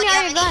 Do you have any Oh,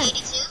 of your guns?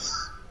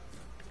 82s?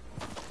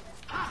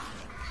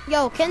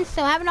 Yo,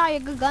 Kinston, having all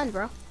your good guns,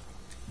 bro.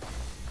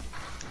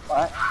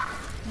 What?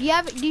 Do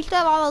you still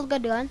have all those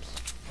good guns?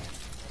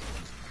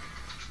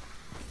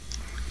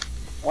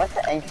 What's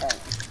the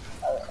entrance?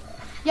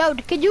 Yo,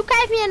 could you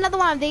craft me another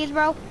one of these,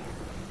 bro?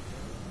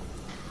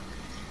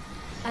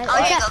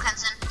 Oh, here you go,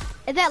 Kenson.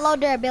 Is that low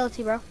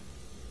durability, bro?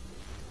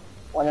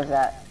 What is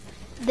that?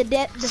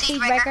 The siege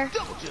breaker.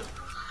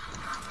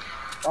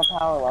 What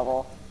power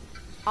level?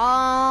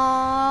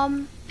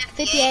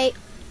 58.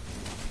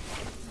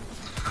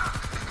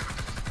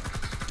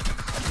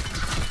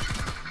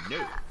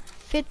 No.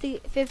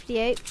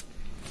 58.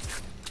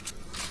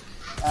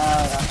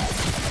 No.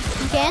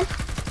 You can?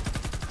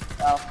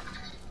 No.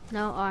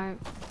 No, alright.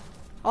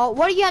 Oh,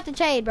 what do you have to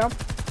trade, bro?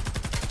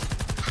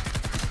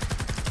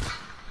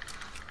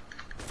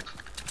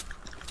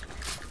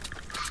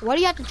 What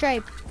do you have to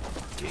trade?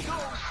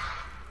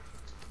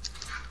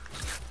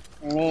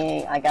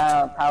 Me, I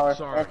got a power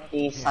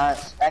 50 Sonic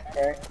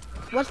Spectre.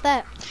 What's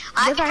that?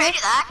 I can trade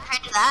you that. I can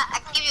trade you that. I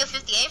can give you a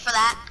 58 for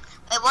that.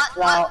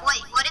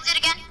 Wait, what is it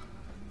again?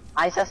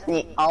 I just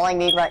need, all I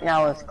need right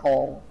now is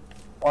coal.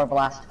 Or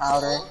blast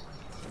powder.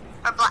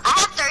 I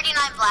have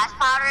 39 blast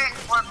powder and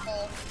 4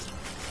 coal.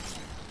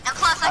 And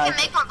plus, I can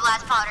make more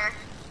blast powder.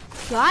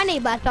 Yo, I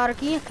need blast powder.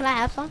 Can I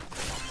have some?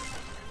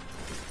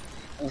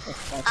 Let's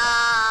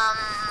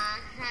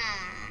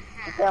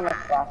see how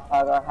much blast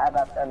powder I have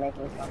after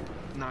making some.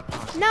 Not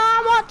possible. No,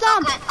 I want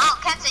some. Oh,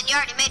 Kenton, you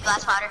already made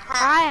blast powder.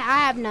 I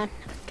have none.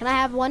 Can I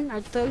have one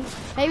or two?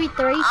 Maybe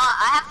 3?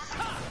 I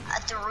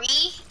have 3.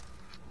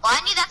 Well,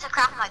 I need that to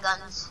craft my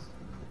guns.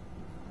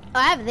 Oh,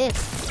 I have this.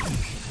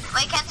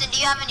 Wait, Kenton, do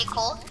you have any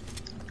coal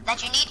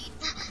that you need?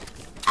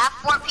 I have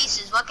 4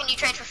 pieces. What can you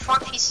trade for 4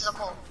 pieces of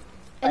coal?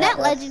 Is that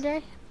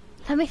legendary?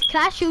 Can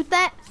I shoot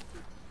that?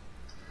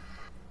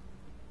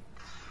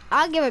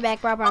 I'll give it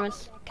back, bro, I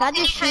promise. Can I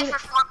just shoot it? For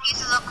 4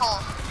 pieces of coal?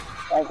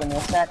 Like in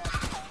this set?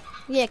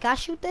 Yeah, can I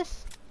shoot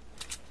this?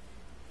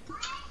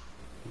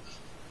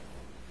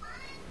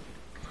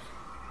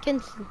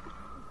 Kinston.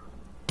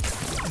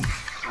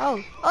 Oh,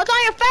 it's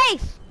on your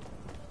face!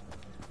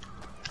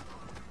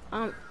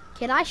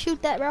 Can I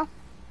shoot that, bro?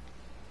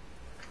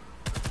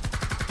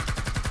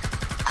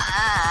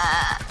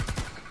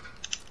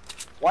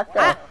 What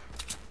the?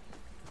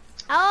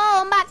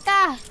 Oh my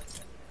god!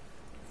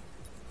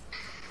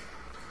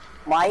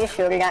 Why are you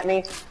shooting at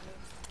me?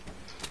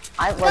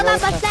 Son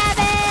of a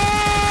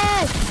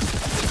savage!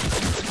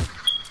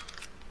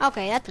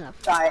 Okay, that's enough.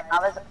 Sorry,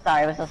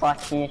 I was just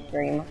watching your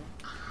stream.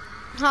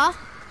 Huh?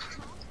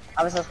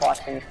 I was just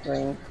watching your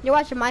stream. You're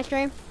watching my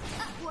stream?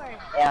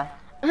 Yeah.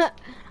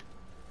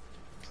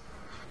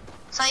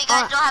 So you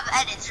guys don't have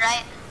edits,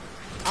 right?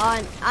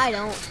 I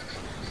don't.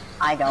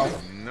 I don't.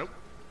 Nope.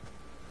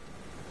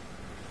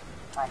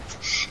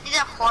 These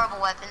are horrible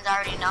weapons, I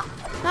already know.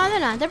 No, they're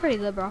not. They're pretty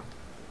good, bro.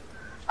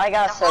 I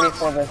got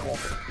 34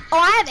 business. Oh,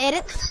 I have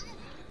edits.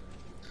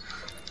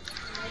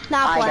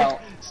 Not I play.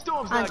 don't.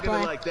 Storm's not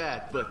gonna like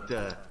that, but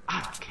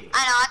I don't care.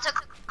 I know,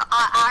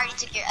 I already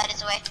took your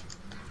edits away.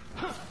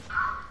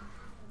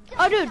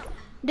 Oh, dude,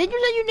 did you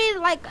say you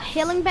needed like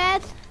healing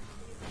pads?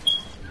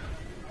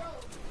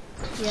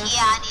 Yeah,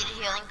 I needed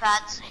healing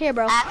pads. Here,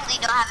 bro. I actually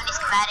don't have any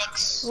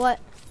schematics. What?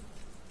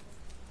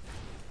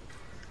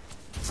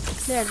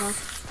 There's one.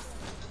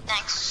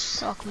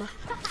 Thanks. Oh, come on.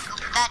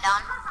 Put that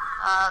down.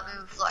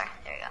 Floor.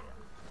 There you go.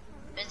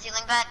 There's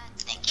healing pad.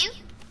 Thank you.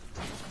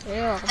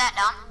 Yeah. Put that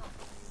down.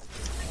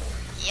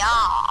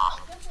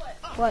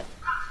 Yeah. What?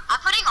 I'm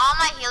putting all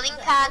my healing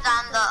pads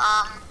on the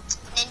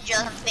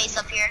ninja base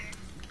up here.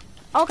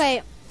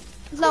 Okay.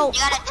 So you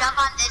gotta jump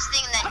on this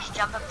thing and then just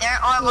jump up there,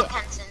 or what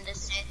Kenson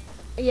just did.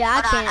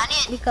 Yeah, I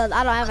can't because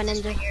I don't have a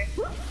ninja.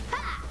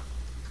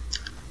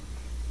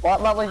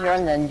 What level is your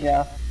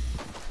ninja?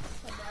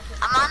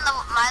 I'm on the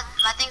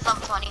my thing's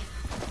level 20.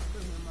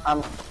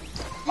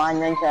 My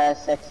ninja is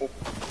 67.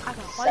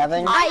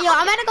 Alright, yo,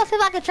 I'm gonna go see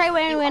if I can trade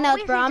with anyone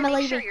else, bro. I'm gonna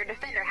leave sure it. your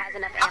defender has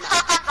enough I'm ammo.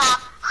 stuck on top.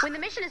 When the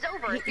mission is over,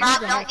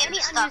 Rob, don't get me any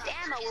stuck. unused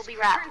ammo will be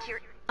returned to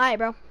your. Alright,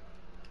 bro.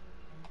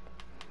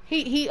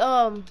 He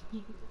Ah,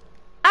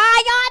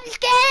 y'all just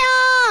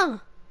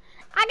scam!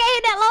 I gave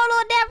you that low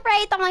little death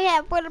rate on my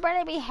head for the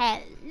brother be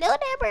had little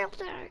death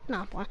rate.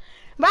 No, boy.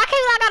 But I can't.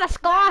 I got a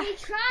scar. He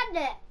tried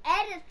to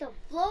edit the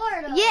floor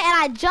though.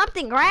 Yeah, and I jumped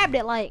and grabbed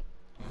it like,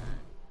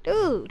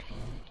 dude,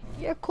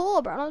 you're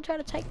cool, bro. Don't try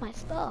to take my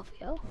stuff,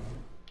 yo.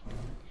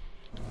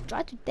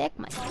 Try to deck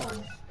my stuff.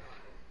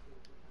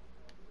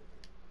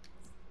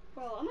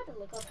 Bro, I'm gonna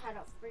look up how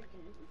to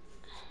freaking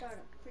start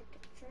a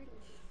freaking training.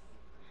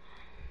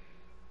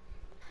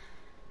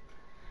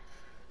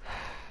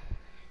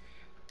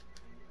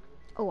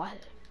 Oh, I.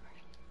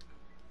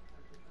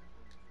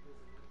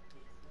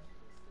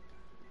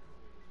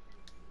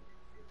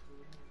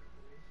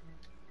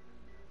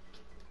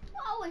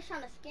 I'm always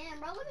trying to scam,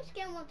 bro. Let me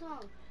scam one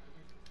time.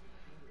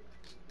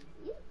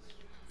 Yes.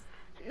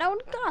 No, I'm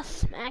gonna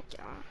smack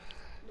y'all.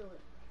 Do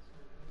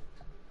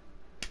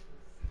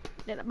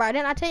it. Bro,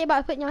 didn't I tell you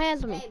about putting your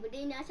hands on me? Hey, but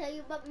didn't I tell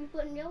you about me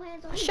putting your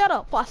hands on me? Shut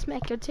up, before I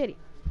smack your titty.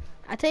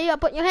 I tell you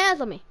about putting your hands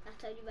on me.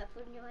 I told you about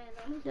putting your hands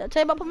on me. Did I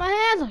tell you about putting my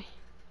hands on me?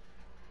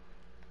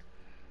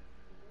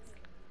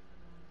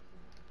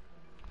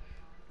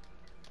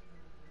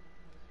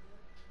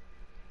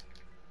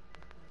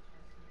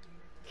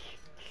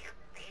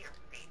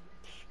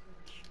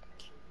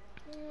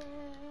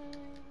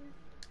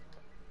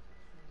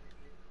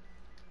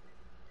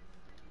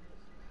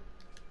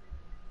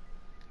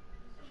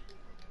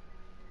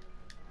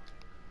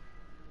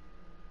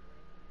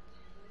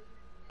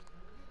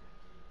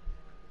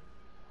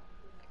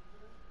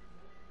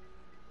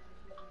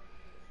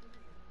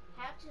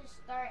 How to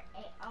start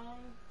a own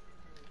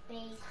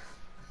base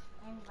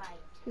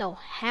invite. No,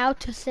 how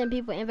to send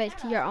people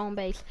invites to your own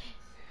base.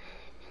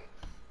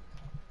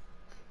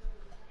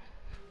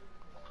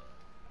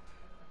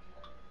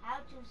 How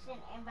to send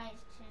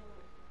invites to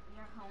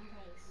your home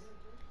base.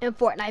 In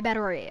Fortnite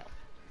Battle Royale.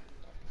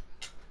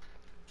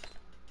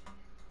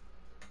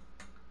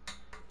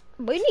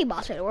 We need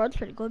Boss of the World. It's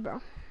pretty good,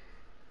 bro.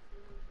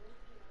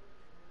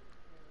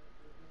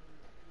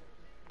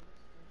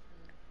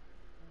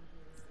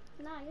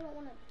 Nah, you don't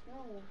want to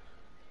know.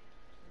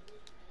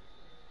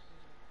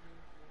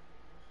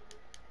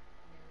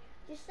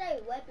 Just say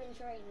weapons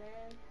right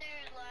now.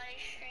 There's live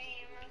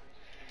stream.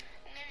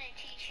 I'm gonna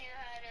teach you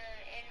how to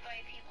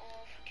invite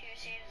people to your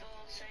save the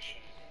world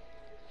session.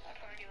 Or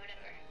party,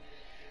 whatever.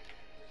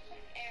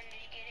 Aaron,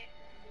 did you get it?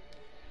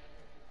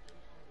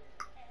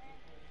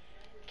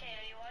 Okay,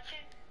 are you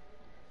watching?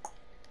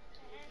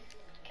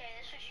 Okay,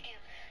 this is what you do.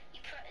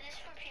 This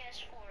is for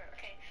PS4,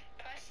 okay.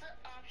 Press the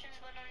options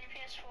button on your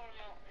PS4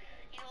 remote.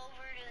 You go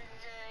over to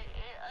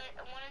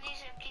the one of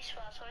these empty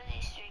spots, one of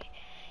these three.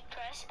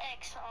 Press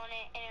X on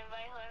it and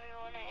invite whoever you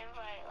want to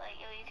invite. Like,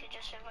 you could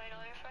just invite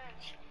all your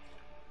friends.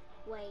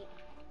 Wait.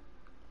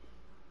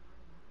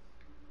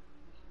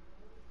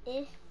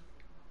 If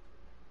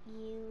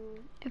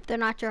you If they're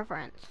not your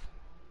friends.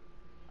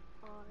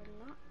 are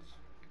not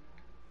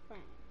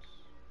friends.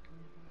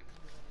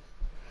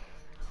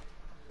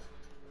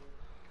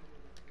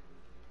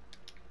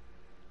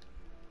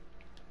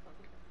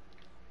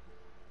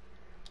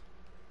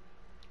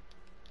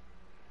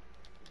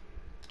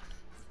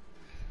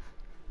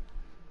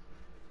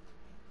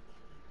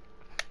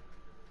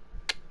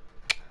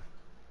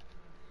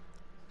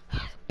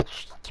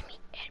 Give me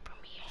Ed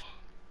Premiere.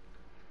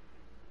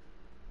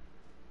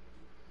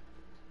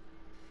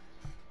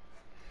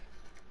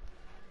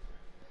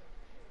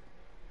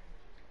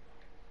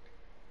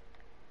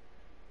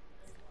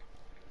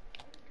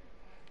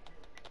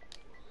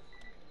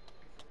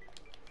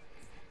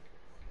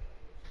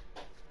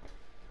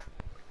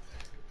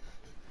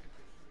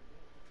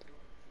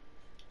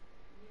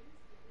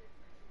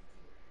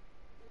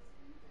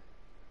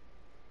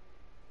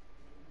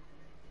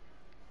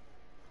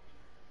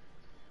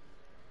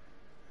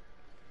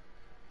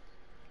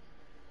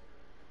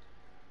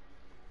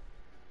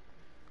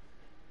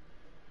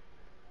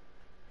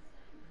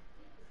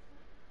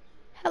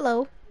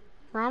 Hello,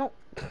 Ronald.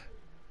 That's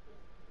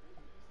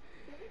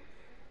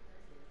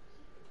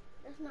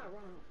not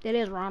Ronald. It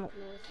is Ronald.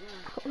 No, it's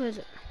not. Who is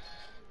it?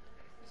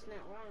 It's not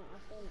Ronald. I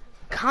feel it.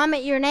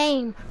 Comment your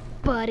name,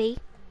 buddy.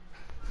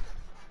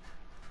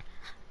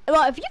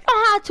 Well, if you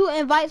know how to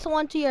invite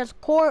someone to your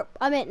court,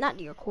 I mean not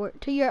to your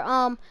court, to your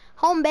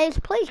home base,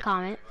 please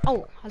comment.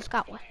 Oh, I just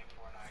got one.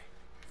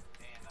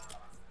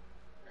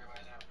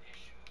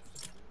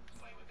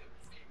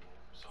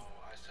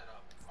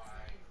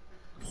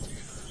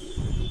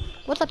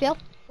 What's up, yo?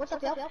 What's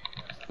up, yo?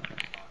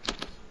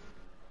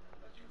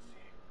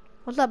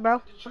 What's up,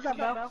 bro?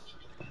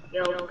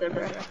 Yo, good,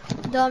 bro.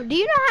 Do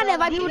you know how to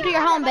invite people to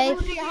your home base?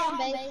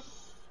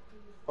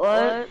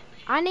 What?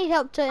 I need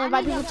help to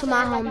invite people to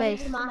my home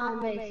base.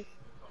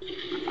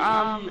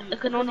 It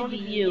can only be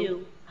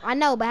you. I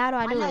know, but how do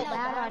I do it?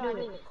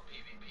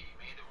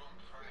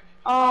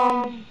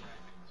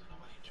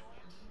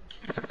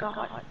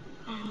 God.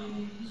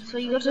 So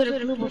you go to the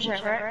global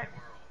chat, right?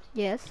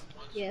 Yes.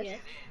 Then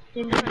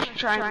you press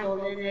triangle,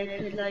 then they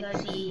could like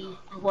see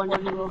a bunch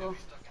of people.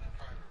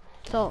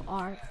 So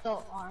R.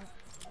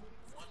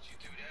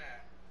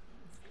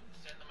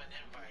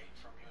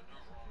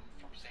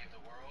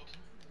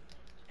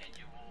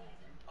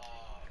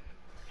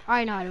 I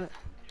already know how to do it.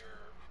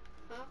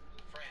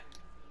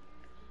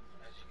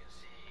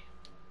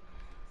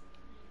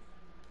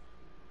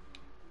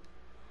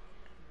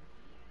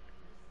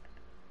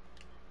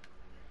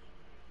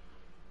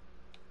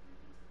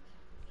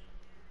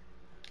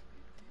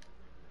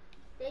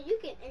 Then you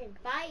can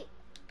invite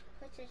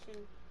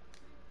position.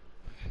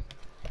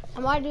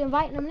 I'm already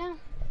inviting them now.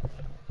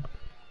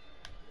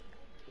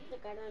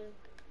 Look at them.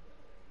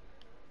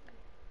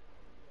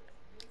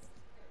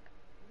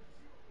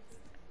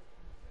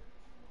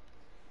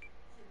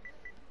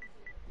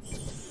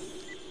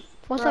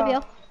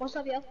 What's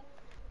up, yo?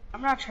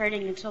 I'm not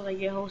trading until I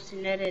get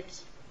hosting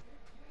edits.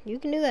 You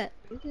can do that.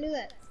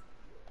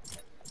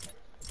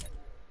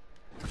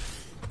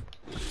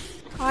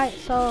 Alright,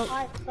 so.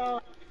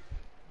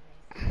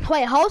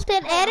 Wait,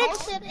 hosted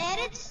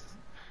edits?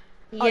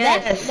 Oh,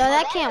 Yes.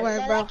 that can't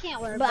work, bro.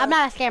 But I'm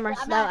not a scammer,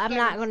 so I'm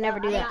not gonna never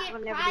do that.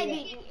 Private,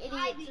 you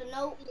idiot.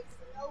 So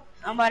no.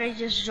 Somebody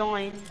just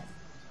joined.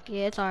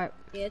 Yeah, it's alright.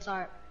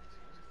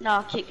 No,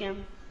 I'll kick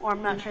him, or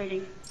I'm not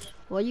trading.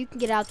 Well, you can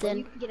get out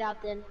then.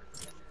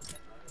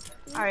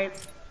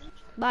 Alright.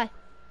 Bye.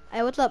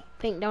 Hey, what's up,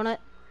 Pink Donut?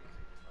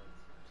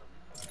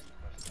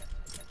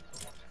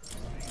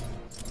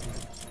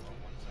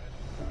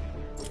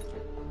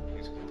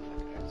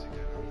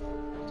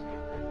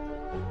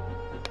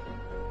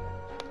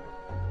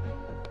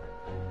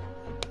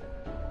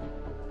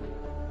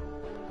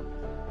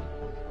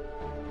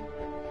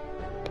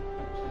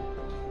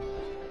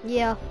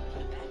 Yeah.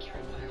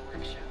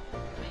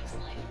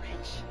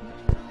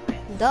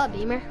 Duh,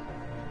 Beamer.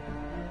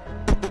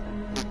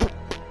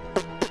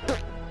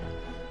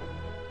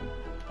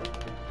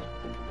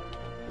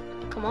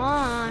 Come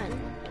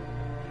on.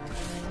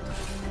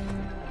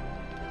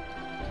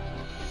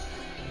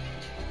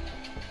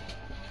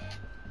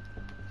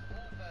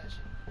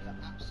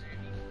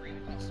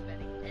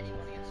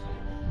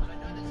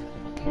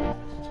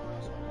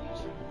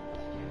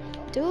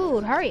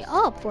 Dude, hurry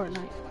up,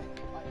 Fortnite.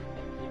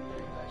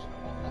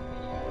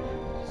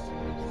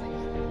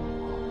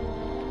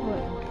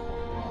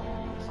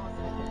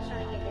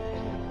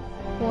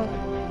 What?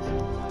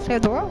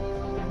 Save the world.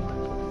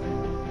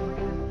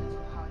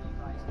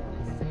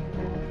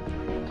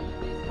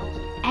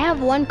 I have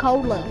one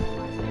code left.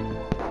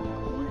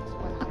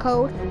 A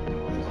code.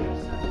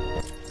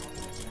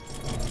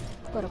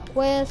 Go to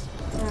quest.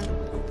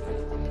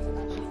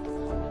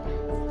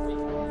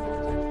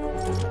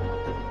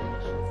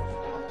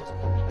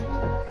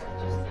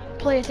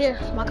 Players here.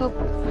 My code.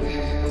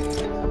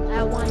 I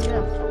have one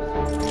left.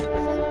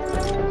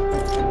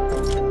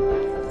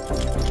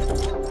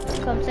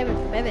 Come save it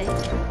from baby.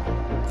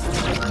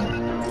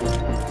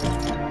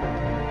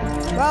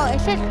 Bro, it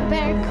says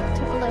compare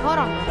to collect. Hold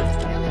on.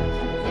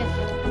 Yes.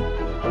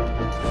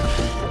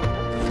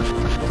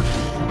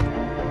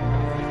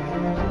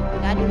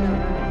 I do know.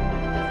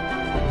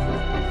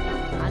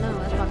 I know,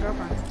 that's my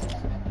girlfriend.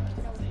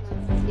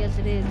 Yes,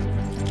 it is.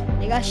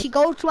 Nigga, she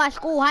goes to my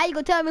school. How you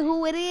gonna tell me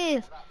who it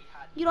is?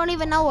 You don't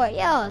even know her.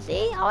 Yeah,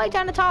 see? Always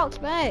trying to talk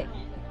smack.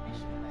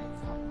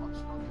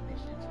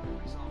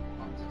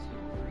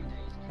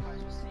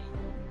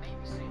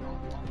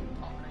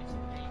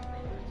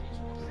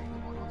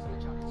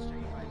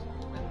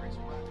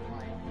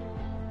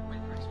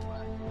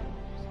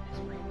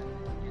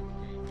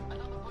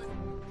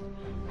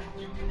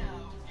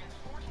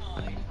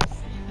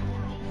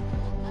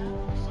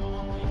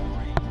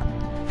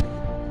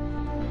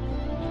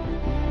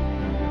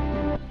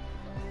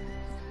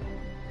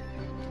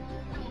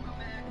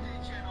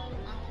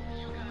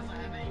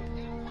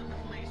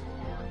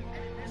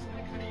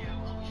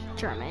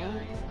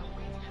 Man.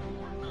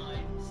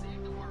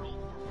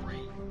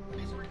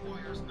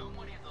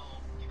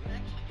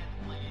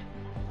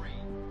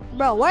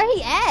 Bro, where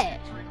he at?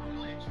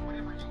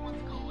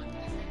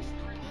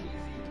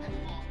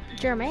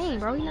 Jermaine,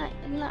 bro, he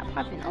not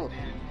popping up.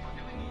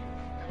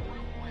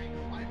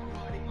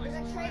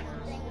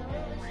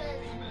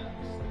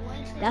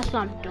 That's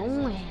what I'm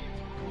doing.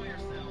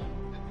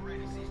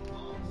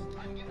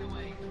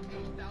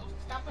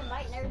 Stop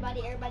inviting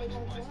everybody. Everybody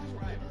won't join.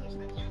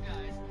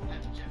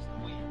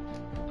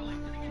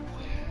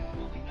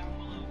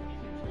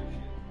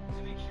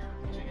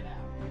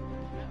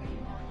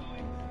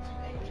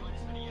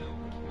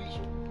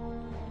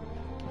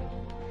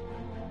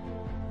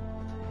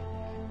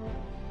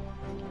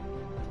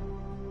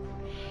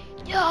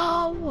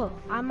 Yo,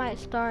 I might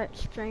start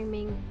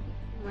streaming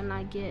when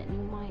I get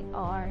new mic. Oh,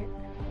 alright.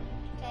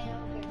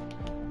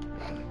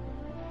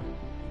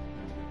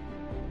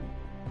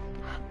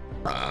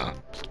 Okay,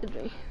 Excuse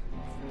me.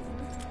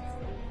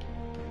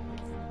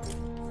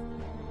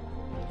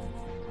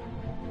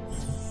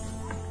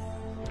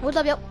 What's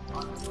up, yo?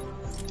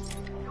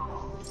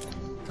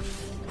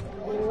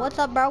 What's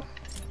up, bro?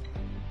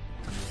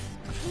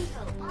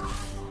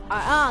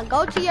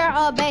 Go to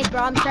your base,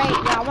 bro. I'm trading.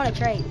 Yeah, I want to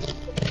trade.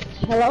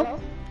 Hello?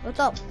 What's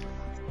up?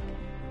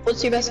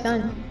 What's your best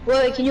gun?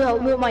 Wait, can you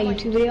help me with my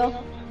YouTube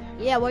video?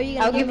 Yeah, what are you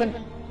gonna give me?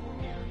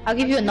 I'll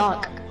give you a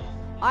knock.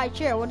 Alright,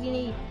 sure. What do you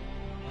need?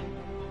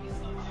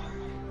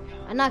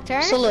 A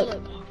nocturne? So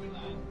look.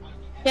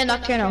 Yeah,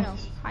 nocturnal.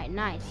 Alright,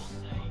 nice.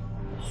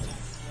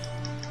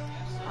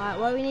 Alright,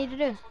 what do we need to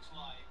do?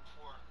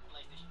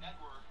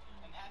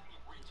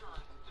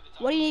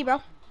 What do you need,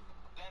 bro?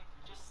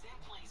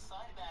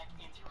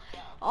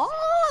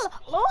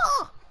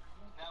 Oh!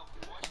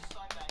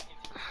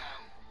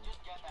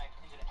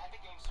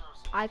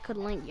 I could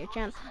link your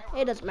channel.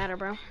 It doesn't matter,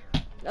 bro.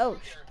 Oh,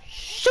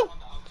 shoot!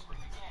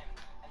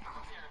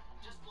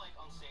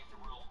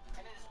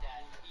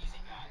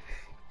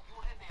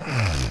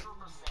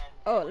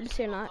 Oh, let me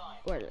see or not.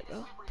 Where did it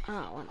go? I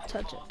don't want to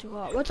touch it too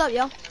hard. What's up,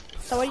 yo?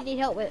 So what do you need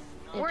help with?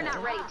 We're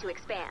not ready to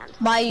expand.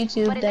 My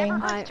YouTube thing.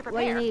 Alright, what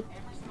do you need?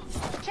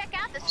 Check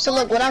out the So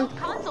look, what I'm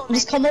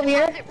just come over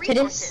here to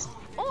this.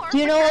 Do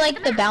you know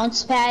like the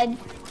bounce pad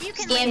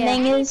scam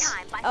thing is?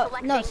 Oh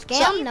no,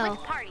 scam no.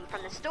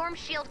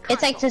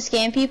 It's like to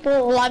scam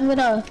people. Well,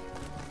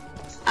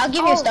 I'll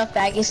give you a stuff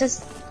bag. It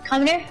says,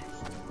 come here.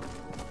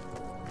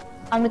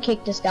 I'm gonna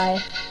kick this guy.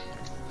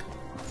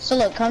 So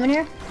look, come in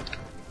here.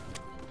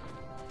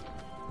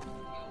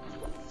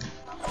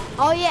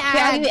 Oh yeah,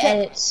 Here, I'll give you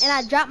edits. And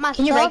I dropped my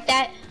Can you stuff. break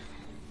that?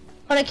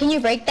 Hold on, can you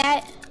break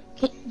that?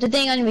 The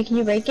thing on me, can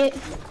you break it?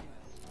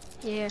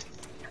 Yeah.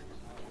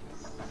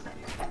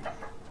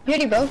 You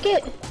already broke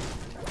it?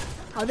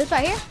 Oh, this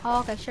right here? Oh,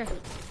 okay, sure.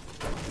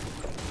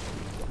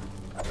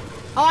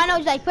 Oh, I know,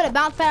 you like put a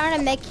bounce pad on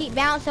them, they keep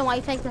bouncing while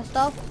you take the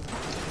stuff.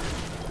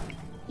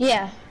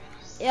 Yeah.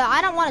 Yeah,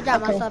 I don't want to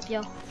drop my stuff,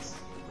 yo.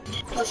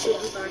 Oh shit,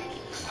 I'm sorry.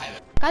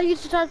 Can you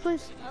use the charge,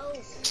 please? Oh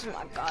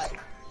my god.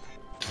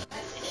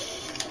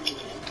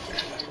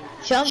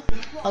 Jump.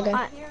 Okay.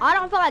 I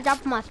don't feel like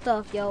dropping my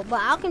stuff, yo, but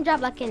I can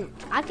drop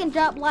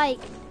like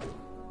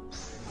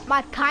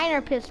my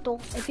Kiner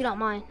pistol, if you don't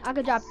mind. I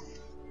could drop.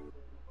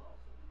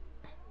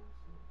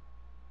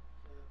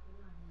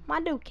 My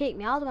dude kicked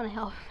me. I was gonna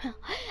help him.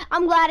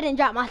 I'm glad I didn't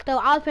drop my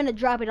stuff. I was finna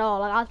drop it all.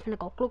 Like I was finna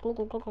go glug, glug,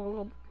 glug, glug,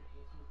 glug.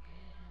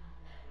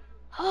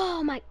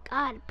 Oh my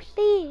god,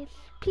 please,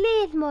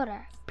 please,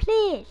 mother,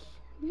 please,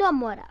 no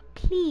mother,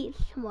 please,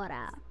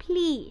 mother,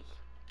 please.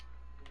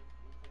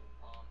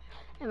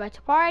 Invite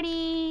to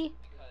party.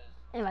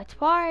 Invite to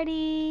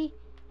party.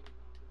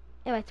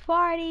 Invite to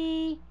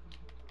party.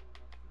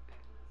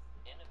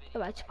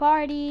 Invite to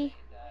party.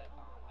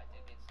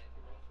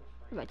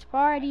 Invite to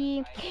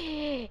party.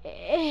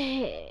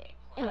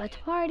 Invite to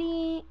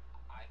party.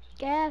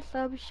 Gas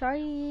up,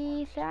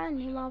 shorty. Say I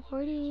need my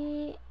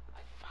 40.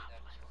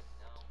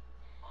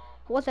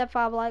 What's that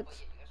 5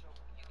 likes?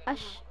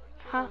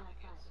 Huh?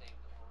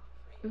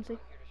 Let me see.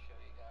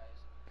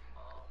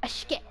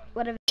 Shit.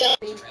 Whatever.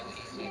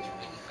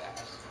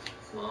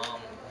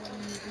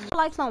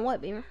 Likes on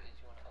what, Beamer?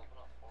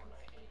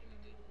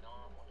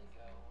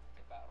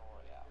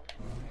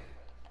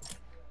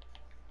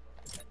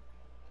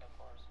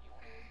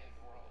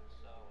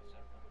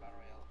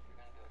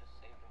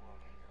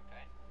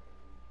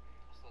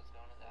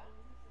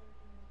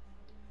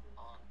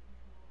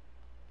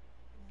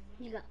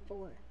 You got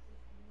 4.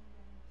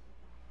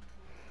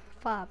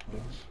 5,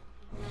 bitch.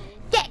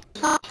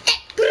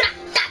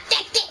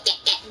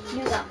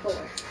 You got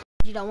 4.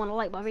 You don't want to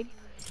like my video?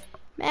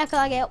 Man, cause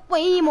I get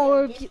way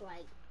more views.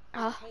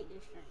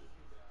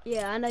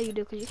 Yeah, I know you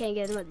do, cause you can't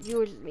get as much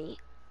viewers as me.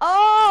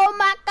 Oh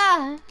my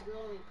god! You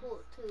only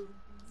pulled 2.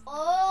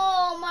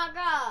 Oh my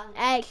god!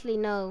 Actually,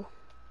 no.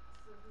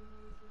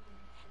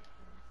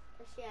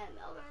 Let's see, I'm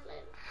over.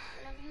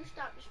 Whenever you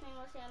stop the stream,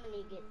 let's see how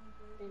many get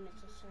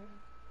images, sir.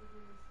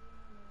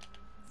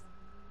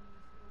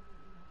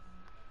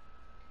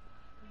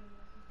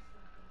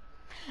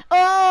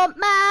 Oh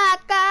my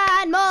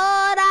god,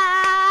 Mora!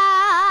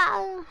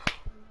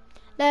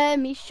 Let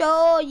me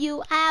show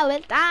you how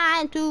it's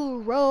time to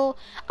roll.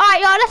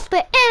 Alright, y'all, that's the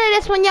end of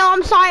this one, y'all.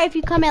 I'm sorry if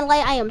you come in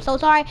late. I am so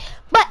sorry.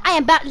 But I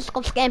am about to just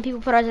go scam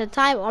people for the rest of the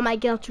time. Or I might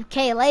get on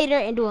 2K later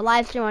and do a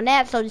live stream on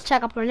that. So just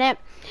check up on that.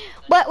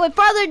 But with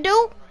further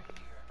ado,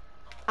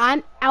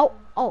 I'm out.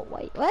 Oh,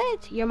 wait,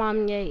 what? Your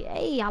mom,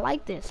 hey, I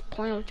like this.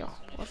 Playing with y'all.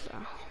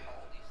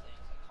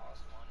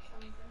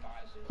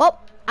 Well,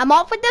 I'm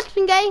off with this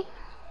one, gay.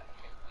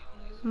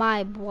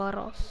 My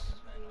bueros.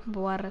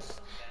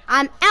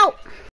 I'm out.